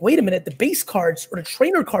 be like, wait a minute, the base cards or the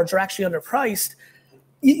trainer cards are actually underpriced.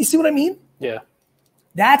 You see what I mean? Yeah.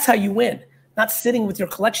 That's how you win, not sitting with your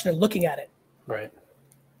collection and looking at it. Right.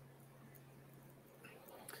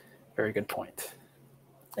 Very good point.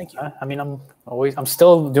 Thank you. I mean, I'm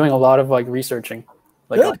still doing a lot of like researching,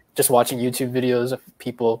 like just watching YouTube videos of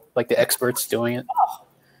people, like the experts doing it. Oh,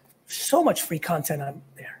 so much free content on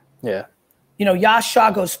there. Yeah. You know, Yash Shah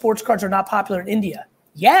goes, sports cards are not popular in India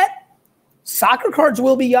yet. Soccer cards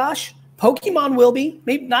will be, Yash. Pokemon will be.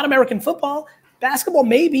 Maybe not American football. Basketball,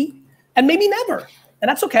 maybe. And maybe never. And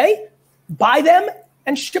that's okay. Buy them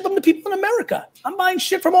and ship them to people in America. I'm buying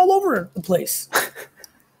shit from all over the place.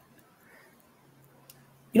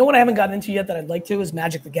 You know what I haven't gotten into yet that I'd like to is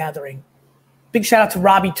Magic the Gathering. Big shout out to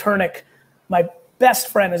Robbie Turnick, my best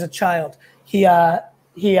friend as a child. He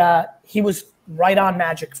was right on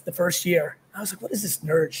Magic the first year. I was like, what is this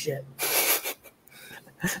nerd shit?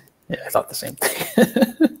 Yeah, I thought the same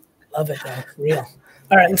thing. Love it, though. For real.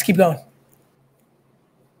 All right, let's keep going.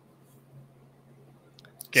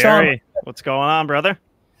 Gary, Sean, what's going on, brother?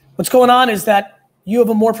 what's going on is that you have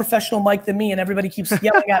a more professional mic than me, and everybody keeps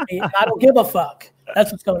yelling at me. And I don't give a fuck.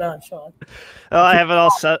 That's what's going on, Sean. Oh, I have it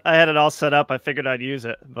all set. I had it all set up. I figured I'd use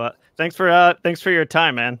it. But thanks for your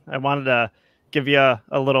time, man. I wanted to give you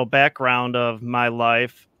a little background of my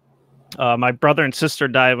life. My brother and sister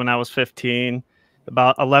died when I was 15.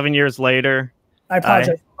 About 11 years later. I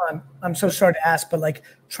apologize. I'm so sorry to ask, but like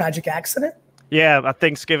tragic accident? Yeah, at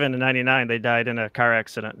Thanksgiving in '99, they died in a car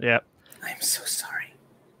accident. Yeah. I'm so sorry.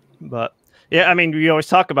 But yeah, I mean, we always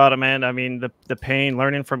talk about it, man. I mean, the pain,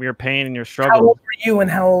 learning from your pain and your struggle. How old were you and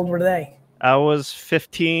how old were they? I was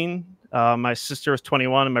 15. My sister was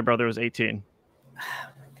 21 and my brother was 18. Oh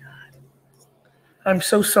my God. I'm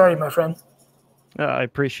so sorry, my friend. I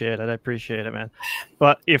appreciate it. I appreciate it, man.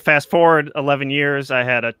 But you fast forward 11 years, I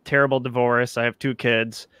had a terrible divorce. I have 2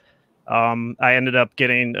 kids. I ended up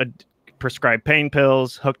getting prescribed pain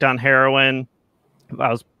pills, hooked on heroin. I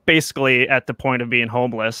was basically at the point of being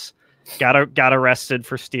homeless. Got arrested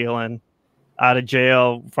for stealing, out of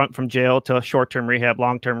jail, from jail to short-term rehab,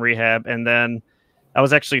 long-term rehab. And then I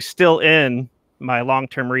was actually still in my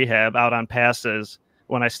long-term rehab out on passes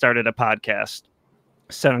when I started a podcast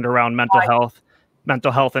centered around mental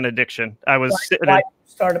health and addiction. I was why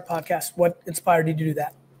start a podcast? What inspired you to do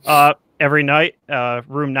that? Every night,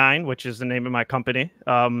 Room 9, which is the name of my company.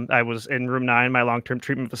 I was in Room 9, my long-term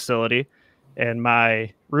treatment facility, and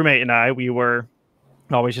my roommate and I, we were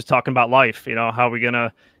always just talking about life. You know, how are we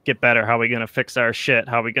gonna get better? How are we gonna fix our shit?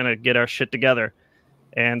 How are we gonna get our shit together?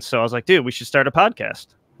 And so I was like, dude, we should start a podcast,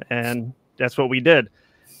 and that's what we did.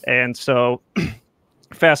 And so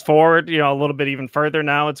fast forward, you know, a little bit even further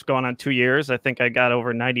now, it's going on 2 years. I think I got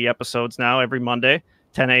over 90 episodes now every Monday,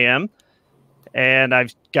 10 a.m. And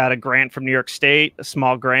I've got a grant from New York State, a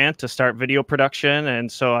small grant to start video production.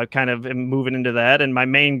 And so I kind of am moving into that. And my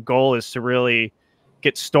main goal is to really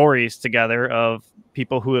get stories together of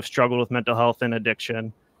people who have struggled with mental health and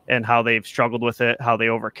addiction and how they've struggled with it, how they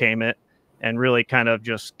overcame it, and really kind of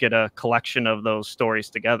just get a collection of those stories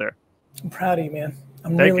together. I'm proud of you, man. I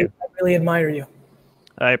really admire you.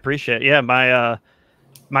 I appreciate it. Yeah,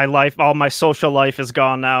 my life, all my social life is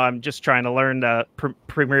gone now. I'm just trying to learn the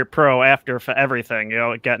Premiere Pro After for everything, you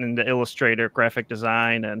know, getting into Illustrator, graphic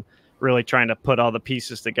design, and really trying to put all the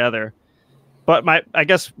pieces together. But I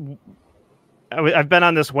guess I've been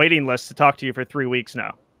on this waiting list to talk to you for 3 weeks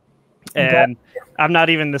now. And I'm not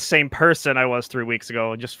even the same person I was 3 weeks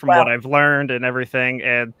ago, just from what I've learned and everything.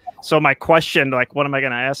 And so my question, like, what am I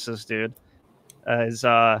going to ask this dude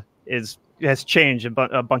has changed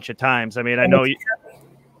a bunch of times. I mean, I know you,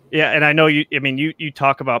 yeah. And I know you, I mean, you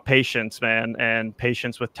talk about patience, man, and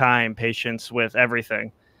patience with time, patience with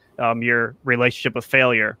everything. Your relationship with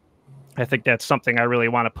failure. I think that's something I really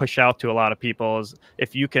want to push out to a lot of people is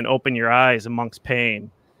if you can open your eyes amongst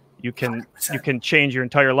pain, you can 100%. Change your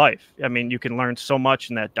entire life. I mean, you can learn so much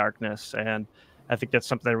in that darkness. And I think that's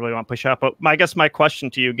something I really want to push out. But I guess my question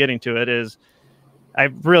to you getting to it is, I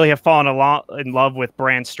really have fallen in love with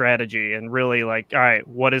brand strategy and really like, all right,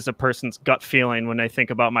 what is a person's gut feeling when they think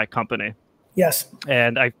about my company? Yes.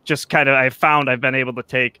 And I just I've found I've been able to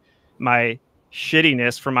take my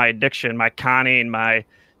shittiness from my addiction, my conning, my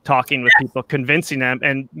talking with people, convincing them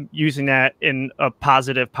and using that in a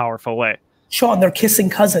positive, powerful way. Sean, they're kissing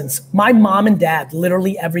cousins. My mom and dad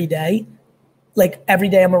literally every day, like every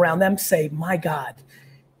day I'm around them, say, my God,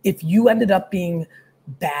 if you ended up being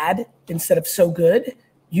bad instead of so good,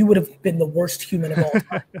 you would have been the worst human of all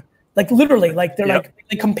time. Like literally, like they're like,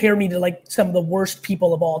 they compare me to like some of the worst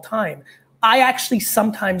people of all time. I actually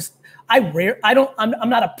sometimes, I'm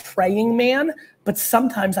not a praying man, but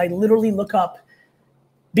sometimes I literally look up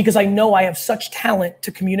because I know I have such talent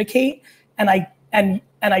to communicate. And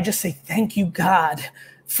I just say, thank you, God,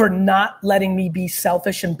 for not letting me be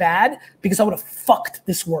selfish and bad because I would have fucked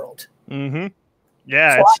this world. Mm-hmm.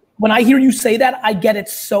 Yeah. So when I hear you say that, I get it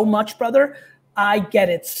so much, brother. I get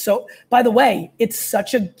it. So, by the way, it's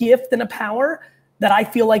such a gift and a power that I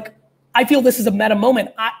feel this is a meta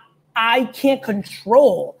moment. I can't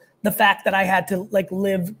control the fact that I had to like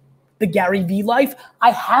live the GaryVee life.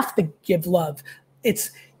 I have to give love.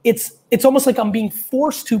 It's almost like I'm being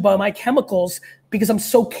forced to by my chemicals because I'm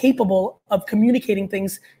so capable of communicating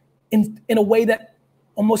things in a way that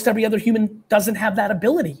almost every other human doesn't have that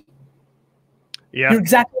ability. Yeah, you're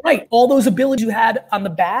exactly right. All those abilities you had on the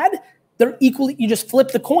bad, they're equally, you just flip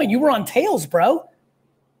the coin. You were on tails, bro.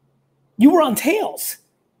 You were on tails.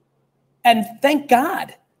 And thank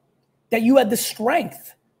God that you had the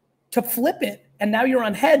strength to flip it. And now you're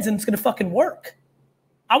on heads and it's going to fucking work.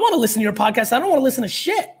 I want to listen to your podcast. I don't want to listen to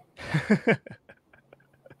shit.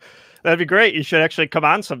 That'd be great. You should actually come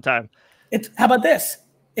on sometime. How about this?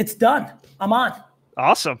 It's done. I'm on.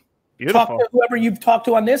 Awesome. Beautiful. Talk to whoever you've talked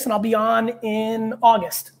to on this, and I'll be on in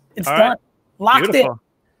August. It's All done. right. Locked Beautiful. in.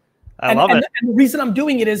 I love it. And the reason I'm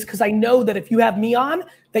doing it is because I know that if you have me on,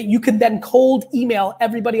 that you can then cold email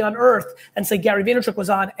everybody on earth and say Gary Vaynerchuk was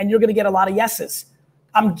on, and you're going to get a lot of yeses.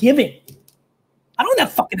 I'm giving. I don't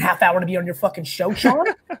have fucking half hour to be on your fucking show, Sean,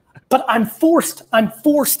 but I'm forced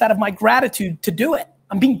out of my gratitude to do it.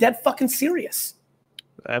 I'm being dead fucking serious.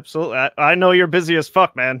 Absolutely. I know you're busy as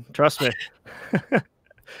fuck, man. Trust me.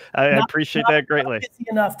 I appreciate that greatly. Not busy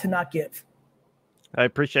enough to not give. I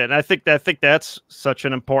appreciate it. And I think that's such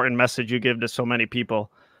an important message you give to so many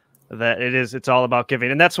people, that it's all about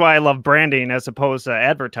giving. And that's why I love branding as opposed to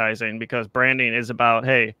advertising, because branding is about,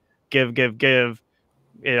 hey, give, you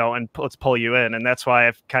know, and let's pull you in. And that's why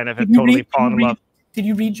I've kind of totally fallen in love. Did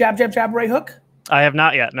you read Jab, Jab, Jab, Right Hook? I have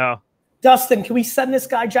not yet. No. Dustin, can we send this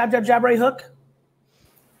guy Jab, Jab, Jab, Right Hook?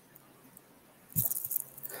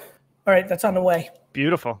 All right, that's on the way.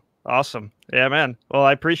 Beautiful. Awesome. Yeah, man. Well,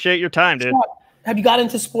 I appreciate your time, dude. Have you got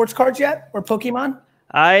into sports cards yet, or Pokemon?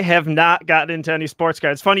 I have not gotten into any sports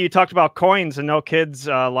cards. It's funny you talked about coins and no kids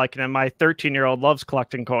liking them. My 13-year-old loves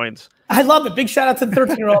collecting coins. I love it. Big shout out to the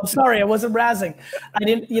 13-year-old. I'm sorry, I wasn't razzing. I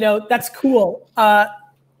didn't, you know, that's cool.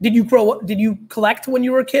 Did you collect when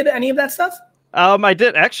you were a kid, any of that stuff? I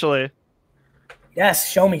did, actually. Yes,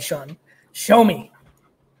 show me, Sean. Show me.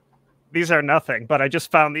 These are nothing, but I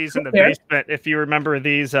just found these in the basement. If you remember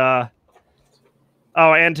these, oh,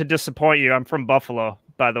 and to disappoint you, I'm from Buffalo,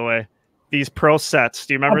 by the way. These pro sets.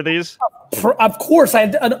 Do you remember these? Of course, I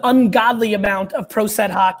had an ungodly amount of pro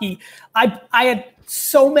set hockey. I had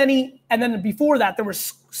so many, and then before that, there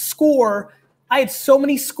was Score. I had so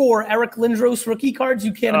many Score Eric Lindros rookie cards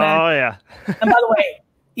you can't imagine. Oh, yeah. And by the way,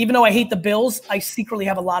 even though I hate the Bills, I secretly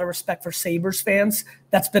have a lot of respect for Sabres fans.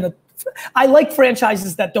 I like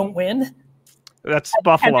franchises that don't win. That's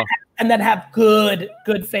Buffalo. And that have good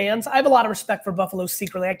fans. I have a lot of respect for Buffalo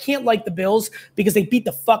secretly. I can't like the Bills because they beat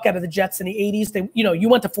the fuck out of the Jets in the 80s. You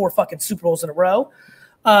went to 4 fucking Super Bowls in a row.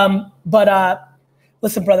 But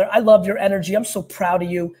listen, brother, I love your energy. I'm so proud of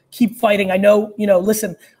you. Keep fighting. I know,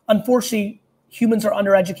 listen, unfortunately, humans are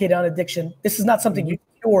undereducated on addiction. This is not something you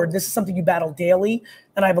cured. This is something you battle daily.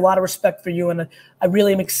 And I have a lot of respect for you. And I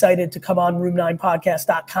really am excited to come on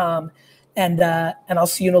room9podcast.com. And I'll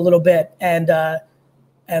see you in a little bit. And I'm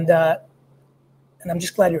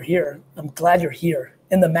just glad you're here. I'm glad you're here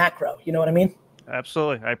in the macro. You know what I mean?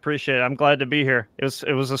 Absolutely. I appreciate it. I'm glad to be here. It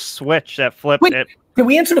was a switch that flipped it. Did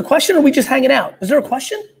we answer the question or are we just hanging out? Is there a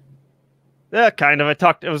question? Yeah, kind of.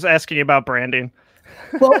 I was asking you about branding.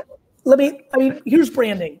 Well, here's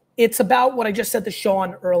branding. It's about what I just said to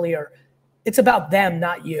Sean earlier. It's about them,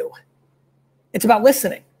 not you. It's about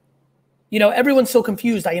listening. Everyone's so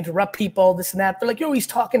confused. I interrupt people, this and that. They're like, you're always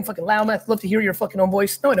talking fucking loud. I'd love to hear your fucking own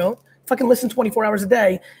voice. No, I don't. Fucking listen 24 hours a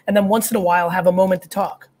day. And then once in a while, have a moment to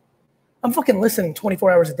talk. I'm fucking listening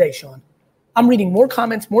 24 hours a day, Sean. I'm reading more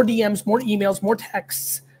comments, more DMs, more emails, more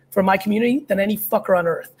texts from my community than any fucker on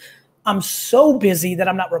earth. I'm so busy that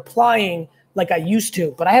I'm not replying like I used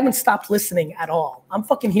to, but I haven't stopped listening at all. I'm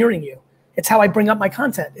fucking hearing you. It's how I bring up my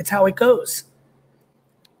content. It's how it goes.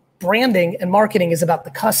 Branding and marketing is about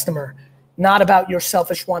the customer, not about your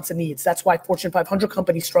selfish wants and needs. That's why Fortune 500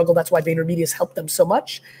 companies struggle. That's why VaynerMedia has helped them so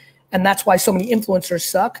much. And that's why so many influencers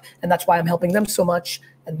suck. And that's why I'm helping them so much.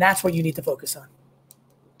 And that's what you need to focus on.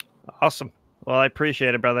 Awesome. Well, I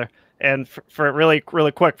appreciate it, brother. And for really,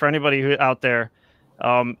 really quick, for anybody who out there,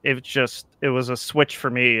 it was a switch for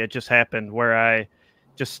me. It just happened where I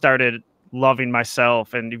just started loving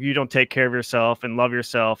myself. And if you don't take care of yourself and love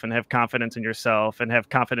yourself and have confidence in yourself and have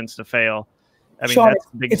confidence to fail, Sean, that's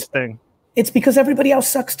the biggest thing. It's because everybody else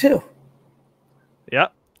sucks too.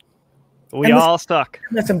 Yep. We all suck.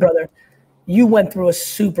 Listen, brother, you went through a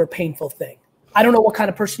super painful thing. I don't know what kind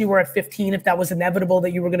of person you were at 15, if that was inevitable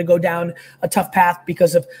that you were going to go down a tough path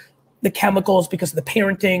because of the chemicals, because of the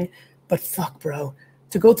parenting. But fuck, bro,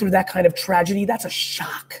 to go through that kind of tragedy, that's a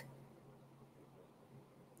shock.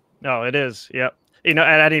 No, it is. Yep. And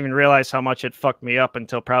I didn't even realize how much it fucked me up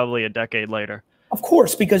until probably a decade later. Of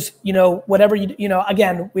course, because, whatever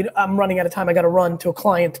again, I'm running out of time. I got to run to a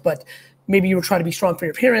client, but maybe you were trying to be strong for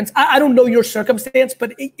your parents. I don't know your circumstance,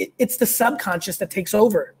 but it's the subconscious that takes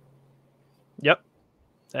over. Yep,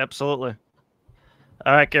 absolutely.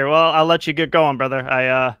 All right, Gary. Well, I'll let you get going, brother.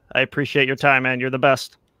 I appreciate your time, man. You're the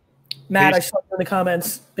best. Matt, peace. I saw you in the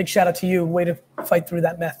comments. Big shout out to you. Way to fight through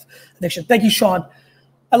that meth addiction. Thank you, Sean.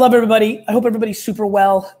 I love everybody. I hope everybody's super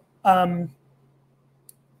well. I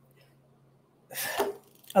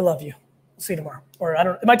love you. See you tomorrow. Or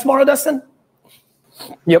am I tomorrow, Dustin?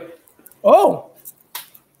 Yep. Oh.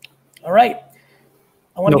 All right.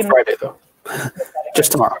 I want to No Friday though.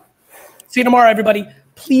 Just tomorrow. See you tomorrow, everybody.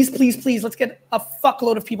 Please, please, please, let's get a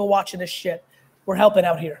fuckload of people watching this shit. We're helping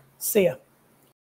out here. See ya.